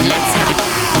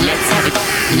 let's have it, let's have it,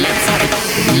 let's have it,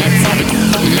 let's have it,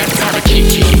 let's have a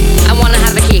kiki. I wanna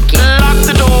have a kiki. Lock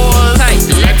the doors. Hey,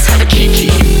 Let's have a kiki,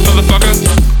 motherfucker.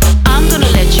 I'm gonna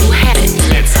let you have it.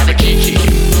 Let's have a kiki.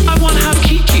 I wanna have a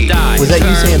kiki. Was that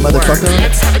you saying motherfucker?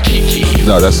 Let's have a kiki.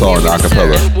 No, that's all in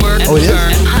acapella. Oh, it is?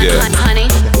 Yeah. Honey.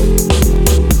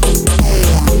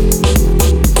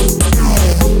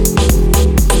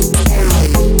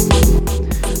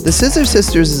 The Scissor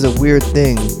Sisters is a weird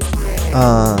thing.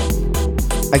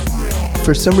 I,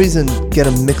 for some reason, get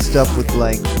them mixed up with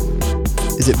like,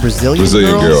 is it Brazilian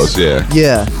Girls, yeah.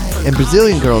 Yeah, and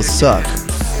Brazilian girls suck.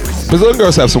 Brazilian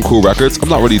Girls have some cool records. I'm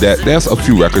not really that. There's a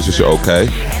few records which are okay.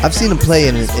 I've seen them play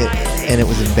and it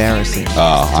was embarrassing.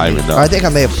 I even know. I think I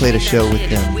may have played a show with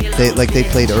them. They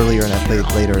played earlier and I played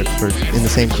later in the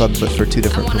same club but for two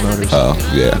different promoters. Oh,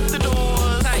 yeah.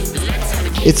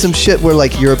 It's some shit where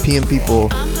like European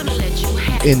people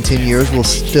in 10 years will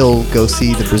still go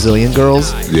see the Brazilian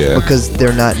girls. Yeah. Because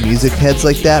they're not music heads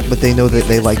like that, but they know that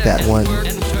they like that one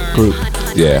group.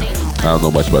 Yeah. I don't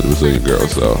know much about the Brazilian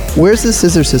Girls, so. Where's the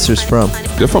Scissor Sisters from?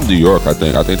 They're from New York, I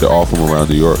think. I think they're all from around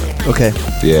New York. Okay.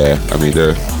 Yeah. I mean,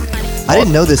 they're. I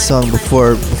didn't know this song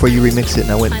before you remixed it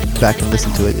and I went back and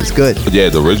listened to it. It's good. Yeah,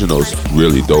 the original's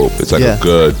really dope. It's like Yeah. a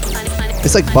good.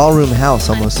 It's like ballroom house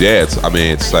almost. Yeah, it's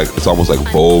almost like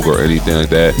Vogue or anything like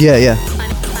that. Yeah, yeah.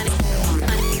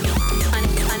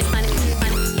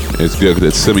 It's good 'cause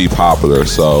it's semi-popular,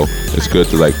 so it's good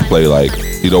to like play like,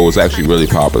 you know, it's actually really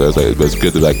popular. It's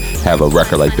good to like have a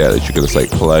record like that you can just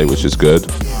like play, which is good.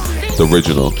 The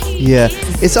original. Yeah.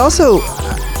 It's also,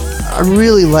 I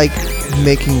really like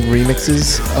making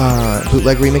remixes,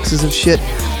 bootleg remixes of shit,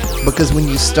 because when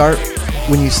you start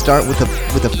with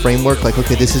a framework, like,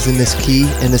 okay, this is in this key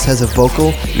and this has a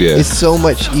vocal, Yeah. it's so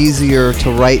much easier to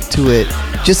write to it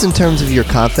just in terms of your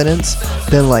confidence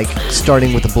than like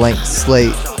starting with a blank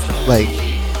slate. Like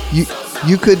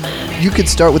you could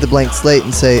start with a blank slate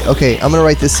and say, okay, I'm gonna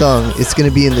write this song, it's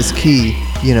gonna be in this key,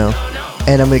 you know,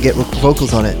 and I'm gonna get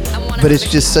vocals on it. But it's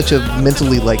just such a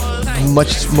mentally, like,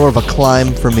 much more of a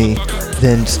climb for me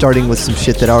than starting with some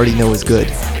shit that I already know is good.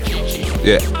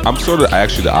 Yeah, I'm sort of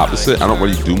actually the opposite. I don't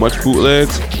really do much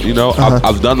bootlegs, you know.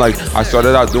 I've done like, I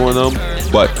started out doing them,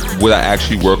 but what I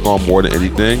actually work on more than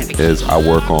anything is I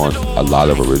work on a lot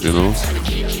of originals.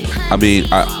 I mean,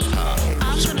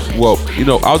 well, you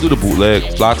know, I'll do the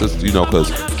bootleg lots of, you know, because,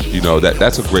 you know,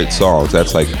 that's a great song.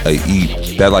 That's like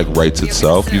that like writes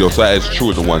itself, you know. So that is true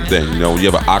in the one thing, you know, when you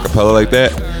have an acapella like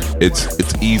that, it's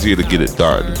easier to get it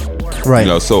done, Right. you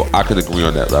know. So I can agree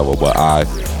on that level, but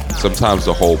sometimes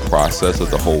the whole process of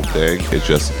the whole thing,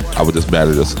 I would just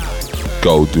rather just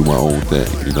go do my own thing,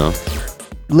 you know.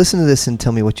 Listen to this and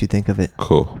tell me what you think of it.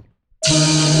 Cool.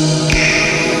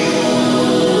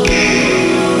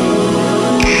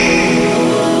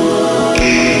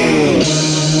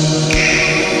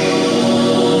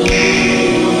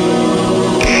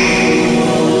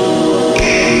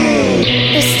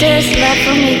 The stairs left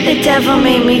for me, the devil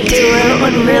made me do it.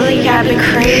 When really I've been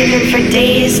craving for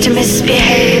days to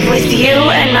misbehave with you.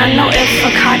 And I know if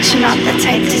I caught you, not the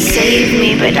type to save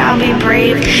me, but I'll be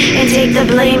brave and take the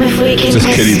blame if we can Is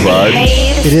this Kitty Pryde?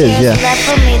 misbehave. It is, yeah. The stairs left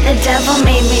for me, the devil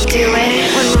made me do it.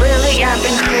 When really I've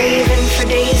been craving for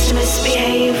days to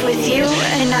misbehave with you.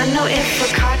 And I know if I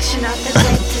caught you, not the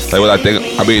type to Like what I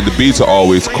think, I mean, the beats are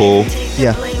always cool.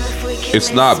 Yeah.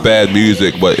 It's not bad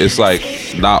music, but it's like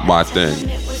not my thing.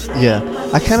 Yeah.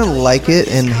 I kind of like it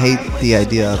and hate the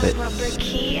idea of it.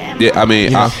 Yeah, I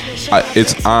mean, You know?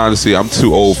 it's honestly, I'm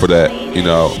too old for that, you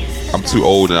know. I'm too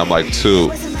old and I'm like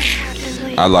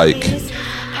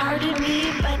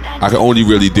I can only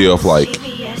really deal with like,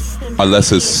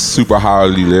 unless it's super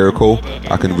highly lyrical,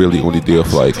 I can really only deal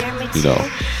with like, you know,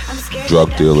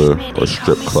 drug dealer or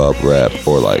strip club rap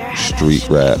or like street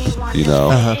rap, you know.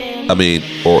 I mean,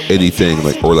 or anything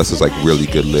like, or unless it's like really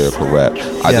good lyrical rap,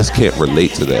 I just can't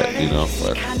relate to that, you know.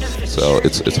 Like, so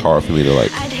it's hard for me to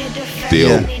like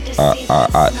deal.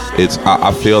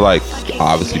 I feel like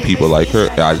obviously people like her.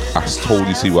 I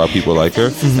totally see why people like her,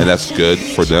 and that's good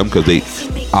for them because they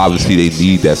obviously they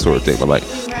need that sort of thing. But like,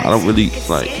 I don't really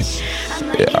like.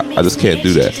 Yeah, I just can't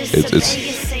do that.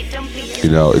 You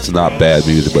know, it's not bad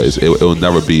music, but it'll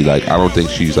never be like. I don't think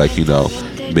she's like, you know,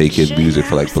 making music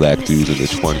for like black dudes in their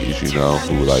 20s. You know,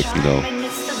 who like, you know,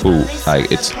 who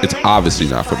like it's obviously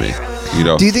not for me. You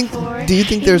know. Do you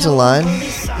think there's a line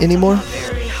anymore?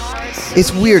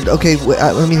 It's weird. Okay,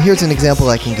 I mean, here's an example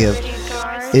I can give.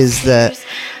 Is that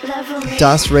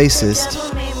Das Racist?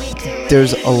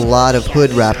 There's a lot of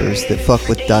hood rappers that fuck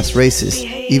with Das Racist,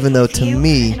 even though to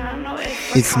me,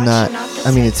 it's not. I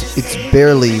mean, it's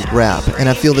barely rap, and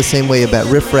I feel the same way about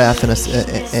Riff Raff, and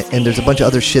there's a bunch of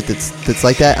other shit that's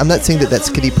like that. I'm not saying that that's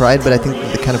Kitty Pryde, but I think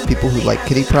the kind of people who like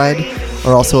Kitty Pryde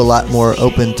are also a lot more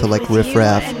open to like Riff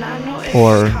Raff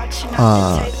or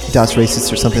Das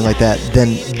Racist or something like that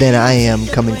than I am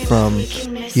coming from,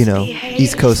 you know,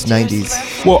 East Coast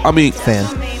 90s. Well, I mean, fan.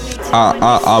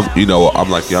 I'm, you know, I'm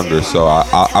like younger, so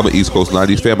I'm an East Coast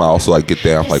 90s fan. I also like get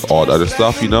down like all the other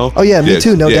stuff, you know. Oh yeah, me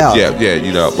too, no doubt. Yeah,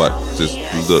 you know, but just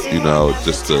the, you know,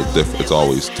 just the it's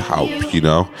always how, you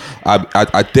know.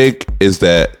 I think is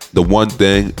that the one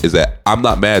thing is that I'm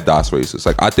not mad at Das Racist.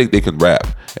 Like, I think they can rap,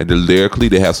 and lyrically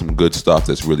they have some good stuff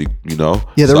that's really, you know.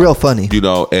 Yeah, they're real funny. You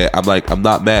know, and I'm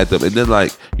not mad at them. And then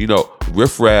like, you know,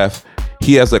 Riff Raff,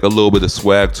 he has like a little bit of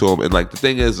swag to him, and like the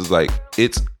thing is like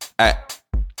it's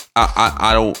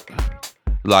I don't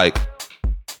like,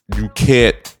 you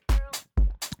can't,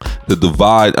 the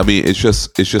divide. I mean, it's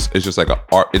just like an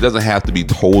art. It doesn't have to be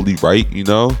totally right, you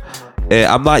know. And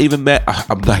I'm not even mad.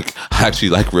 I'm like, I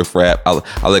actually like Riff Raff.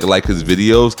 I like his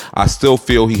videos. I still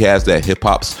feel he has that hip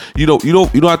hop. You know.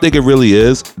 I think it really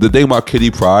is the thing about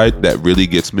Kitty Pryde that really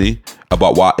gets me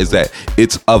about why is that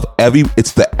it's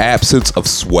the absence of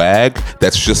swag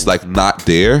that's just like not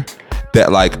there.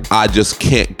 That like I just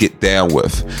can't get down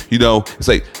with. You know, it's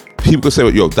like people can say,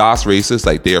 "Yo, Das Racist,"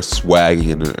 like they're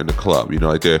swagging in the club. You know,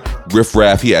 like they're Riff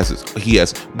Raff. He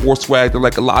has more swag than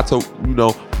like a lot of, you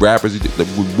know, rappers that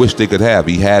we wish they could have.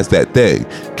 He has that thing.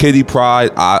 Kitty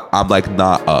Pryde, I'm like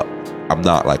not up. I'm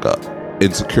not like a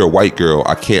insecure white girl.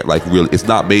 I can't like really. It's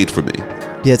not made for me.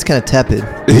 Yeah, it's kind of tepid.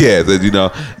 Yeah, you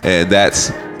know, and that's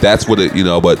what it. You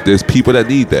know, but there's people that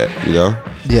need that. You know.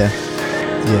 Yeah.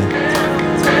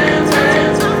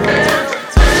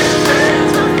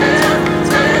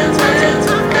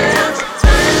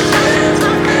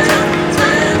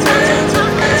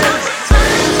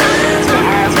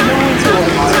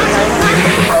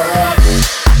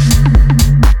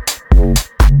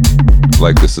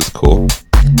 Like, this is cool.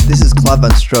 This is Club on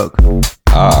Stroke.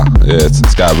 Yeah,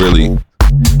 it's got really,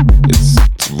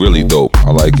 it's really dope.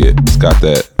 I like it. It's got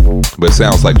that, but it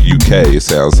sounds like UK. It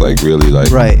sounds like really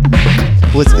like right.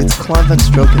 Well, it's Club on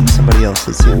Stroke and somebody else.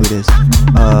 Let's see who it is.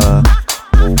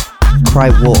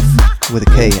 Cry Wolf with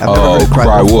a K. I've never heard of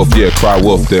Cry Wolf. Yeah, Cry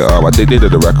Wolf. I think they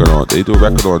did a record on. They do a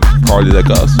record on Party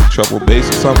Like Us, Trouble Bass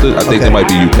or something. I think they might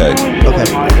be UK. Okay.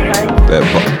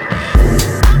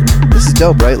 This is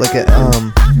dope, right? Like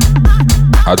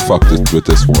I'd fuck with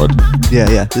this one.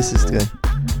 Yeah, this is good.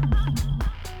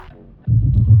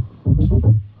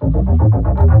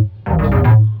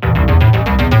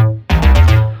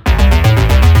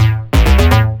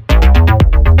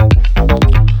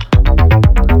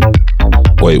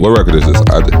 Wait, what record is this?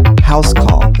 House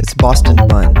Call. It's Boston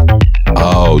Bun.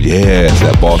 Oh yeah, it's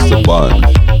that Boston Bun.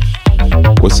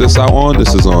 What's this out on?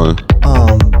 This is on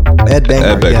Ed Banger.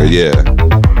 Ed Banger, yeah.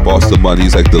 Boston Bun.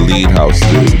 He's like the lean house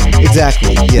dude.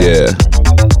 Exactly. Yeah.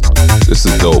 This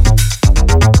is dope.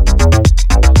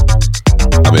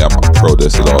 I mean, I'm pro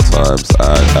this at all times.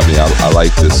 I mean, I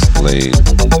like this lane.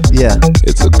 Yeah.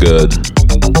 It's a good.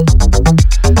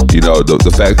 You know,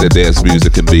 the fact that dance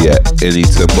music can be at any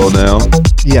tempo now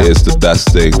is the best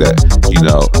thing that, you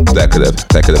know, that could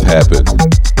have happened.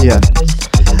 Yeah.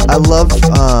 I love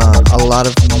a lot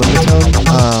of Moogatone,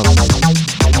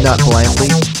 not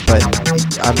blindly, but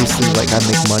obviously, like, I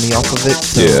make money off of it.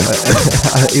 So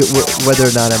whether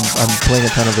or not I'm playing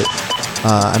a ton of it,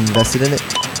 I'm invested in it.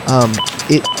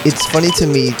 It's funny to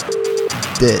me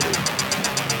that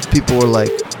people were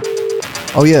like,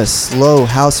 oh yeah, slow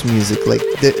house music. Like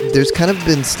there's kind of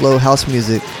been slow house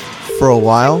music for a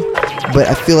while, but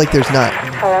I feel like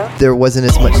there wasn't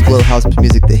as much slow house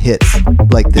music that hits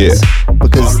like this,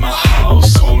 because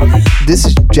this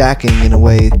is jacking in a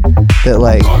way that,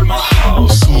 like,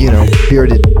 you know,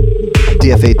 bearded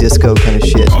DFA disco kind of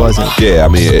shit wasn't. Yeah, I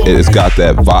mean, it's got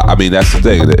that vibe. I mean, that's the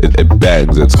thing. It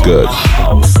bangs. It's good.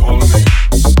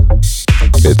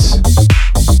 It's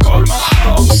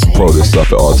pro this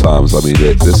stuff at all times. I mean,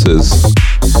 it's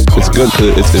good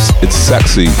because it's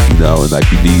sexy, you know, and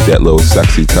like you need that little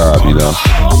sexy time, you know.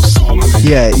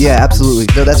 Yeah, absolutely.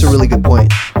 No, that's a really good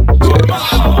point.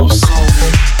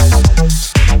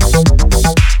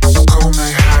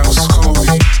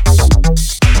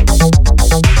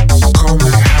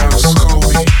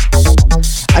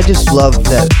 just love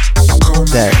that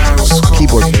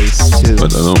keyboard bass too.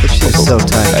 But It's just so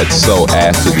tight. It's so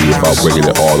acidy. If I'm bringing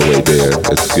it all the way there,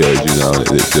 it's good. You know,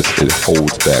 it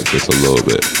holds back just a little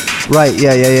bit. Right?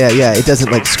 Yeah. It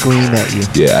doesn't like scream at you.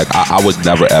 Yeah, I would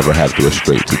never ever have the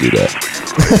restraint to do that.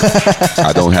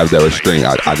 I don't have that restraint.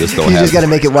 I just don't You have. just got to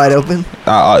make it wide open.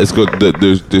 It's good.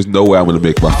 There's no way I'm gonna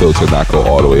make my filter not go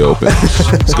all the way open.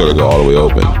 It's gonna go all the way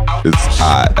open.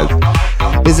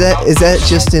 Is that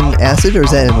just in acid or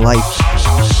is that in life?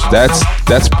 That's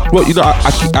well, you know,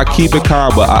 I keep it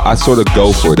calm, but I sort of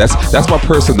go for it. That's my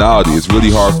personality. It's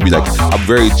really hard for me. Like, I'm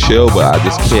very chill, but I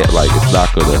just can't. Like, it's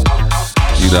not gonna.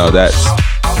 You know, that's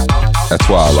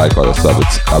why I like all this stuff.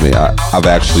 I've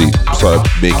actually started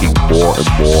making more and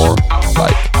more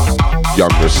like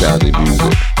younger sounding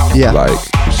music. Yeah. Like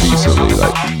recently,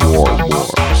 like more and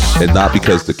more. And not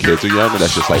because the kids are younger,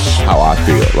 that's just like how I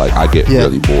feel. Like I get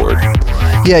really bored.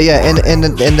 Yeah, and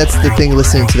that's the thing.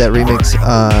 Listening to that remix,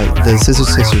 the Scissor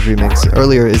Sisters remix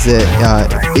earlier, is that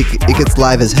it gets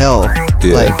live as hell.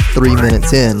 Yeah. Like 3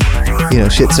 minutes in, you know,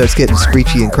 shit starts getting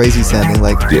screechy and crazy sounding.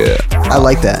 Like, Yeah. I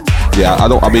like that. Yeah,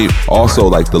 I mean, also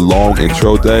like the long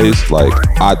intro days, like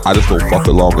I just don't fuck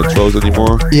with long intros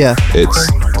anymore. Yeah.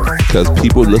 It's because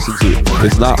people listen to it.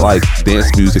 It's not like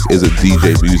dance music isn't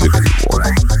DJ music anymore.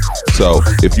 So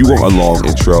if you want a long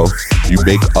intro, you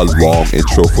make a long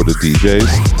intro for the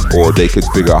DJs, or they could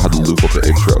figure out how to loop up the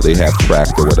intro. They have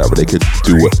tracks or whatever. They could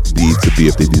do what needs to be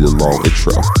if they need a long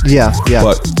intro. Yeah.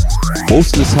 But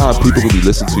most of the time, people can be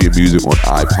listening to your music on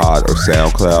iPod or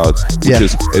SoundCloud,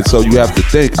 and so you have to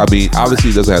think. I mean,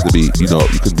 obviously, it doesn't have to be, you know,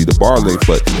 you can be the bar length,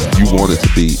 but you want it to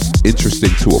be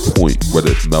interesting to a point,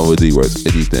 whether it's melody or it's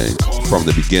anything from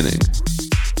the beginning,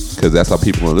 because that's how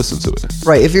people want to listen to it.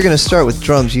 Right. If you're gonna start with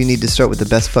drums, you need to start with the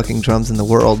best fucking drums in the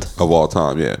world of all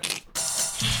time. Yeah.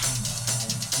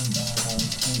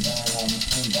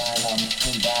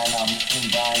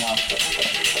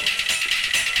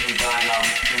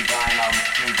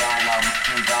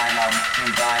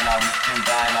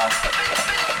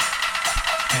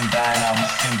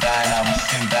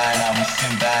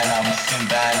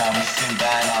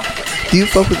 Do you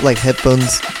fuck with like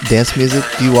headphones dance music?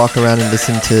 Do you walk around and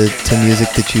listen to music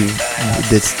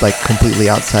that's like completely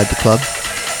outside the club?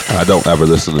 I don't ever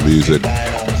listen to music.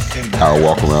 I'll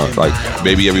walk around, like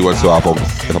maybe every once in a while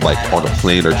if I'm like on a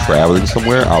plane or traveling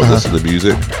somewhere, I'll listen to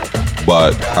music.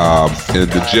 But in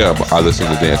the gym, I listen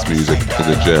to dance music in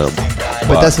the gym.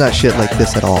 But that's not shit like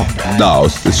this at all. No,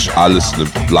 I listen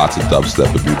to lots of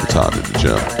dubstep and Louboutin in the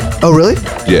gym. Oh, really?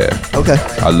 Yeah. Okay.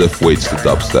 I lift weights to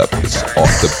dubstep. It's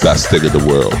the best thing in the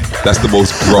world. That's the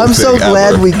most grown I'm thing so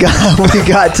glad ever. we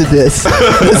got to this.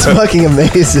 It's fucking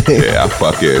amazing. Yeah, I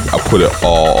put it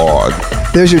all on.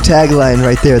 There's your tagline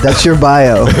right there. That's your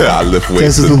bio. I lift weights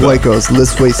Dances to with white girls.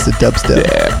 Lift weights to dubstep.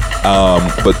 Yeah.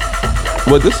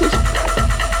 But this is.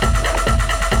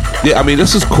 Yeah, I mean,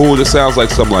 this is cool. This sounds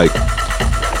like some like.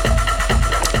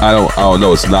 I don't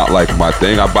know. It's not like my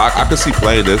thing. I could see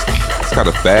playing this. It's kind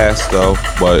of fast though,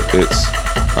 but it's.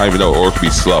 I don't even know, or it could be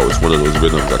slow. It's one of those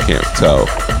rhythms I can't tell.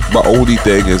 My only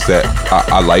thing is that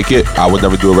I like it. I would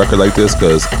never do a record like this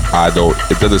because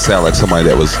it doesn't sound like somebody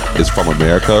that is from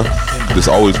America. It's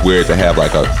always weird to have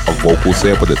like a vocal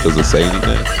sample that doesn't say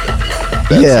anything.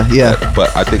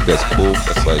 But I think that's cool.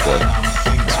 That's like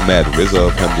it's mad RZA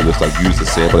of him to just like use the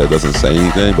sample that doesn't say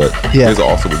anything, but RZA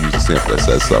also would use a sample that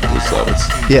says something. So it's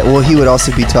well, he would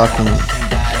also be talking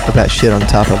about shit on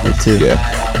top of it too. Yeah.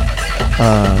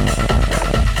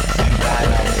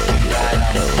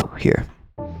 Here.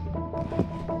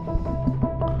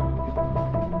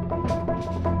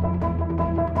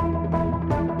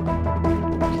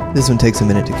 This one takes a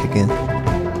minute to kick in.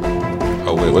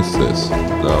 Oh wait, what's this?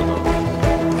 No.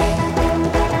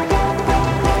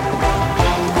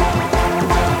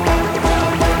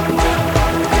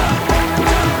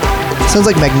 Sounds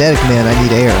like Magnetic Man, I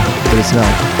Need Air, but it's not.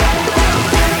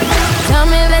 Tell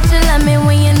me that you love me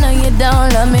when you know you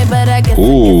don't love me, but I guess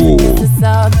Ooh. it's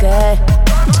all good.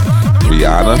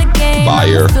 Rihanna,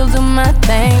 Fire. Still do my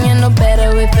thing, and no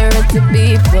better way for it to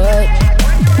be put.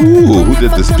 Ooh, who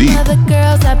did this beat?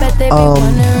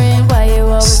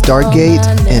 Stargate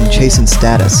and Chasing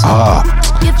Status.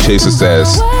 Chasing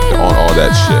Status on all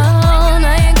that shit.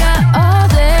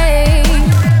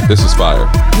 This is fire.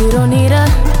 You don't need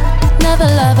another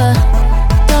lover.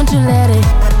 Don't you let it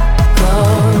go.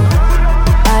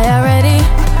 I already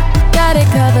got it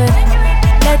covered.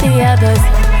 Let the others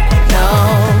know.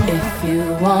 If you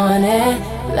want it,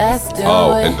 let's do it.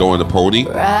 Oh, and going to Pony?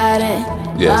 Ride it.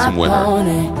 Yeah, some winner.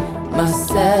 My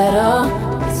saddle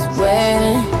is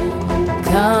waiting,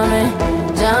 coming,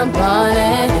 jump on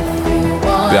it if you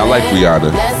want Yeah, I like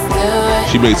Rihanna.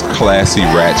 She makes classy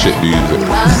ratchet music.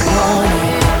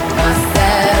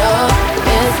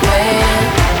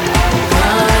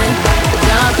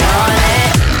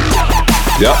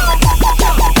 Yep.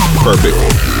 Perfect.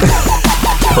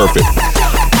 Perfect.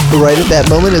 Right at that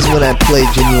moment is when I play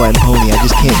Genuine Pony. I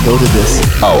just can't go to this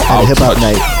at hip hop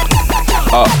night.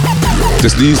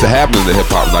 This needs to happen in the hip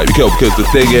hop night because the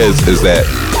thing is that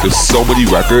there's so many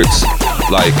records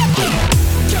like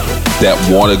that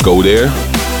want to go there,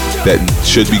 that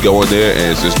should be going there, and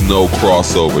it's just no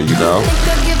crossover, you know?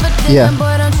 Yeah.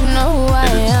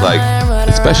 And it's like,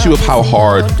 especially with how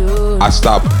hard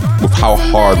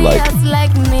like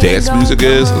dance music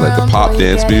is, and like the pop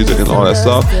dance music and all that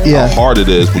stuff. Yeah. How hard it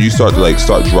is when you start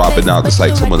dropping out just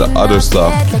like some of the other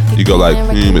stuff. You go like,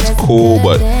 it's cool,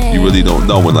 but you really don't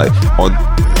know. And like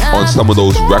on some of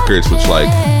those records, which like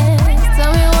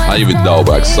I don't even know,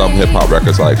 but like some hip hop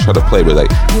records I like try to play, but like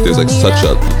there's like such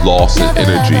a loss in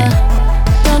energy.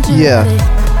 Yeah.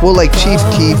 Well, like Chief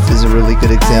Keef is a really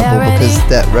good example because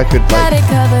that record, like,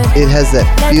 it has that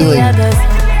feeling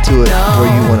to it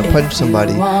where you want to punch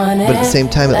somebody, but at the same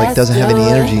time it like doesn't have any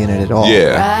energy in it at all.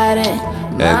 Yeah.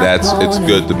 And it's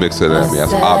good to mix it in. I mean,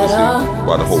 that's obviously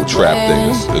why the whole trap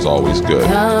thing is always good.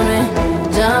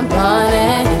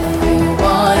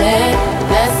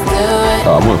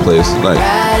 I'm gonna play this tonight.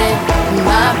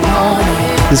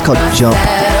 This is called Jump.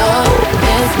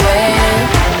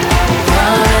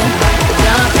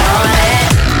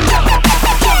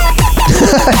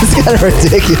 It's kind of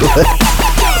ridiculous.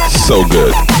 So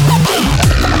good.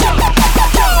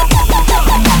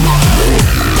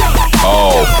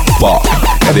 Oh fuck!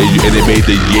 And they made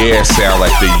the yeah sound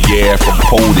like the yeah from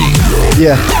Pony.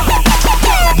 Yeah.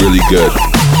 Really good.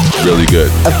 Really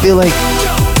good. I feel like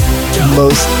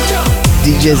most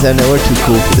DJs I know are too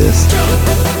cool for this.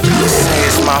 You say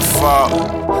it's my fault.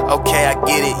 Okay, I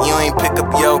get it. You ain't pick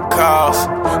up your calls.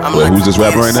 Wait, who's this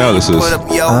rapping right now? This is. Put up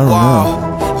your I don't wall.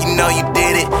 know. You know you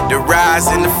did it. The rise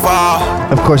and the fall.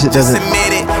 Of course, it doesn't.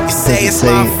 Admit it. You say it's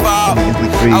say my fault. in the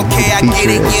MP3 Okay, I get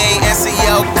it. You ain't answer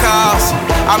your calls.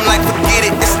 I'm like, forget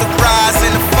it. It's the rise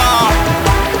and the fall.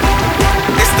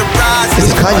 It's the rise.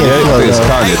 It's Kanye. I think it's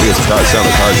Kanye. I think it's Kanye. Sounds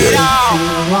like Kanye.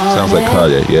 Sounds like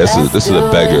Kanye. Yeah, this is a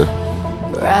beggar.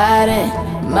 Riding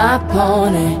my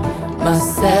pony, my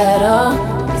saddle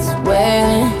is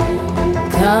waiting,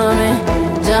 coming,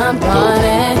 jump on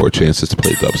it. More chances to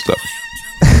play dubstep.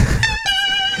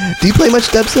 Do you play much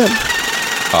dubstep?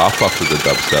 I fuck with the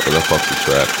dubstep, and I fuck with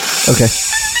trap. Okay.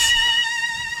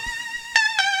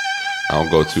 I don't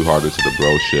go too hard into the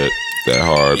bro shit that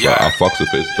hard, but I fucks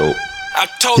with it. It's dope. I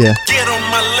told you get on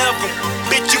my level,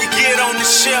 bitch. You can get on the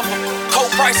shelf. Coke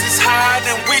prices higher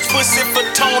than rich pussy for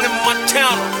Tony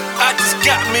Montana. I just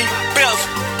got me bells.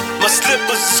 My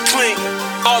slippers is clean.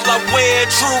 All I wear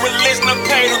true religion. I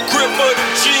pay the grip of the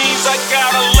jeans. I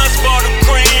got a lust for the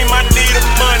cream. I need a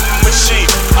money machine.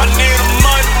 I need a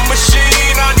money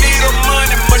machine. I need a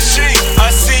money machine.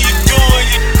 I see you doing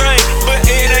your thing, but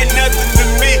it ain't nothing to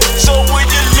me. So when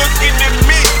you're looking at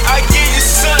me, I give you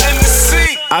something to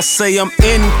see. I say I'm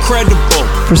incredible.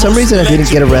 For some reason, I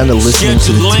didn't get around to listening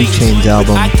to the 2 Chainz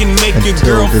album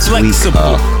until this week.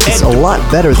 It's a lot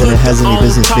better than it has any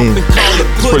business being.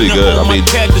 It's pretty good. I mean,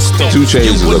 2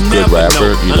 Chainz is a good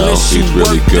rapper. You know, he's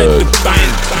really good.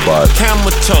 But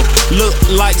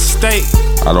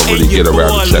I don't really get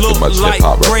around to checking much hip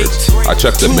hop records. I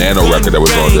checked the Mano record that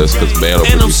was on this because Mano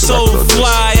produced the record on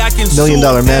this. $1 Million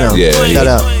Mano. Yeah, Shout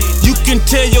out. You can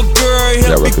tell your girl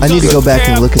I need to go back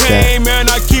and look at that. man,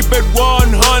 I keep it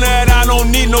 100. I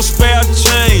don't need no spare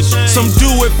change. Some do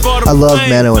it for the I love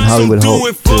Mano and Hollywood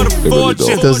Hope too. They're really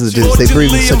dope. Those are the dudes. They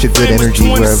bring such a good energy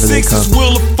wherever they come.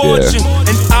 Yeah.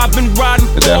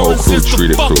 And that whole crew,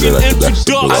 Treated Crew, they're like the best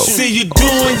to I see you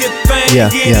doing your thing.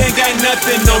 Yeah. Ain't got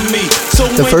nothing on me. So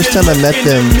The first time I met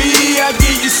them,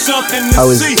 I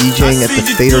was DJing at the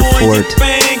Fader Fort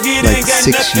like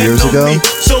 6 years ago,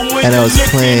 and I was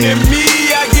playing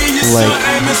like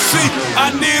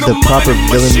the Proper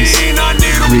Villains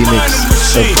remix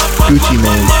of Gucci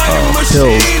Mane's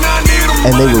Pills,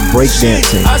 and they were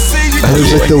breakdancing. It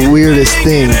was like the weirdest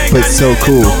thing, but so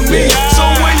cool.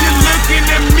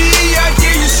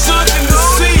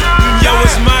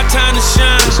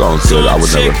 The song's good. I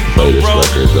would never play this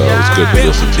record though. It's good to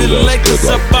listen to though. It's good,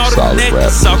 like solid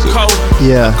rap music.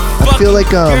 Yeah, I feel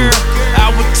like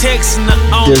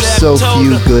there's so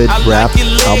few good rap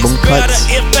album cuts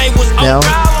now.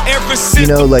 You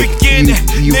know, like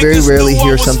you very rarely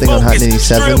hear something on Hot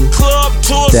 97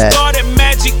 that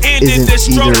isn't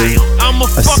either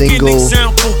a single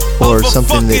or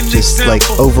something that just like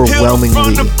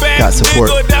overwhelmingly got support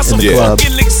in the club.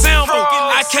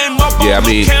 I came up Yeah, I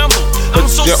mean, but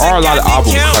there are a lot of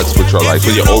album cuts which are like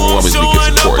really overwhelmingly get support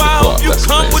in the club. That's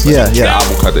the thing. Yeah. The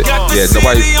album cut that,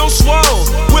 nobody.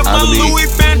 I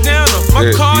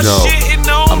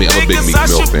mean, I'm a big Meek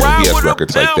Mill fan. He has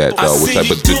records like that though, but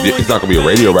it's not gonna be a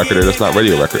radio record, and it's not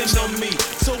radio records.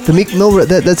 The Meek Mill.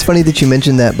 That's funny that you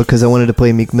mentioned that because I wanted to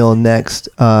play Meek Mill next.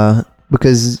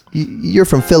 Because you're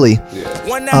from Philly,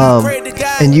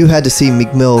 and you had to see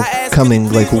Meek Mill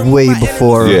coming like way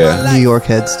before New York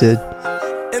heads did.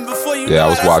 Yeah, I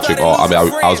was watching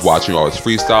I was watching all his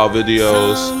freestyle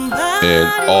videos and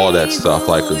all that stuff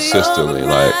like consistently.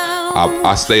 Like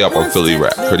I stay up on Philly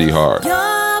rap pretty hard.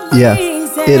 Yeah,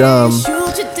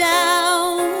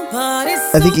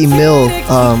 I think Emil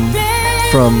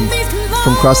from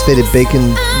Crossfaded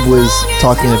Bacon was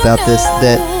talking about this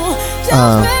that.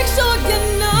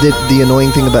 The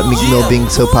annoying thing about Meek Mill being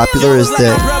so popular is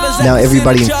that now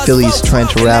everybody in Philly is trying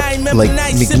to rap like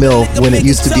Meek Mill when it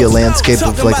used to be a landscape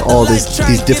of like all these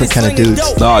different kind of dudes.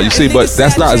 No, you see, but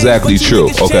that's not exactly true.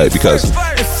 Okay, because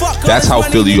that's how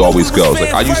Philly always goes.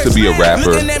 Like I used to be a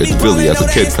rapper in Philly as a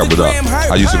kid coming up.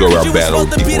 I used to go around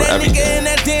battling people and everything.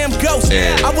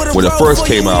 And when it first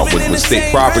came out, when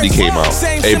State Property came out,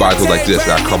 everybody was like this.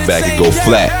 And I come back and go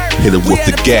flat, hit him with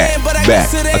the gap, back,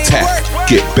 attack,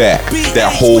 get back.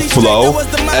 That whole flow,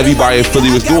 everybody in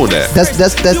Philly was doing that. That's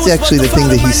actually the thing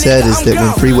that he said is that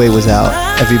when Freeway was out,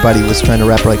 everybody was trying to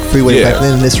rap like Freeway back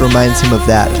then, and this reminds him of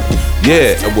that.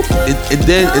 Yeah, and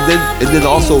then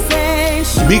also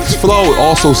Meek's flow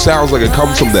also sounds like it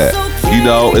comes from that. You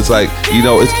know, it's like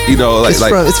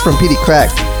it's from Petey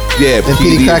Crack. Yeah, and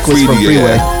Petey Crack was from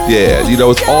Freeway. Yeah, you know,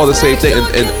 it's all the same thing,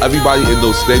 and everybody in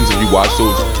those things, when you watch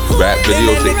those rap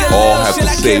videos, they all have the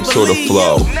same sort of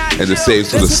flow and the same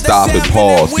sort of stop and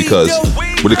pause. Because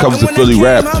when it comes to Philly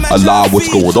rap, a lot of what's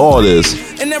going on is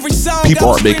people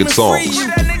aren't making songs,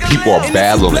 people are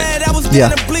battling.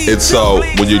 Yeah, and so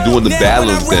when you're doing the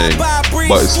battling thing,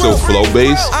 but it's still flow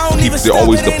based, there's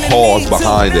always the pause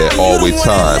behind it, always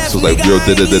time. So it's like real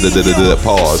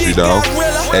pause, you know.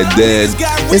 And then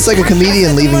it's like a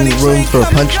comedian leaving room for a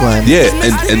punchline. Yeah,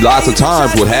 and lots of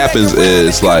times what happens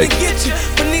is like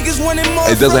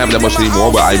it doesn't happen that much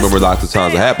anymore, but I remember lots of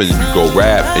times it happened. You go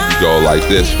rap and you go like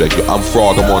this, like I'm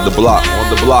Frog, I'm on the block,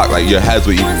 like your heads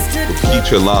will even repeat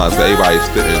your lines. So everybody's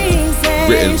spitting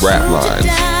written rap lines.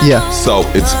 Yeah. So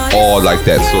it's all like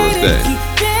that sort of thing.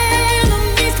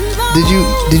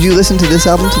 Did you listen to this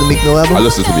album, to the Meek Mill album? I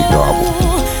listened to the Meek Mill album.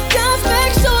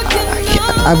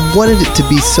 I wanted it to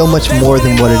be so much more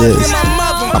than what it is.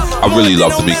 I really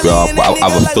love the Meek Mill album, but I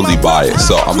have a Philly bias,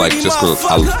 so I'm like, just because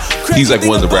he's like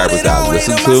one of the rappers that I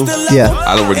listen to. Yeah.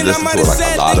 I don't really listen to like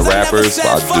a lot of rappers,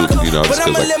 but I do, you know, just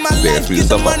because like dance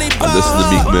music and stuff. But I listen to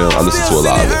Meek Mill, I listen to a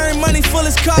lot of it.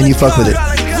 And you fuck with it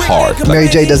hard. Mary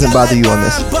J doesn't bother you on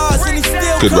this.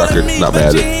 Good record, not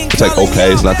mad at it. It's like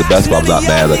okay, it's not the best, but I'm not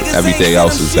mad. Like everything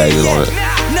else is banging on it.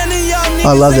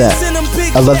 I love that.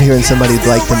 I love hearing somebody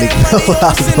like the Meek Mill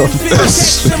album.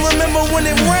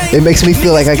 It makes me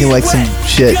feel like I can like some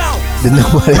shit that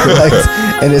nobody likes,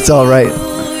 and it's all right.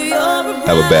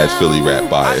 I have a bad Philly rap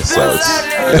bias, so it's,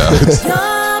 you know, it's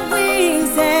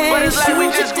but it's like we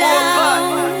just grew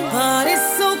up. But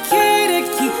it's okay to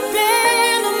keep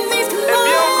enemies close. If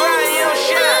you don't grind, you don't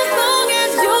shine. As long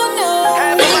as you know.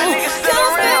 Half of my niggas still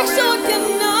around. Make sure you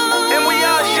know. And we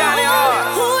all shining hard.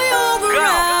 Who you're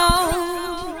around.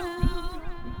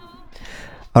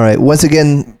 All right. Once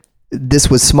again, this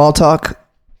was Small Talk.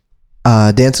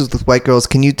 Dances with White Girls.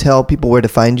 Can you tell people where to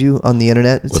find you on the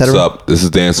internet, etc.? What's up? This is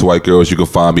Dances with White Girls. You can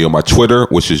find me on my Twitter,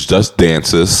 which is just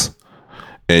Dances.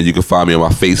 And you can find me on my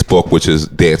Facebook, which is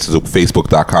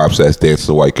facebook.com/Dances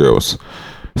with White Girls.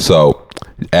 So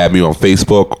add me on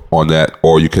Facebook on that,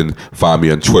 or you can find me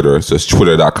on Twitter. It's just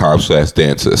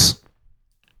twitter.com/Dances.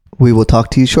 We will talk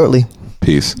to you shortly.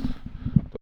 Peace.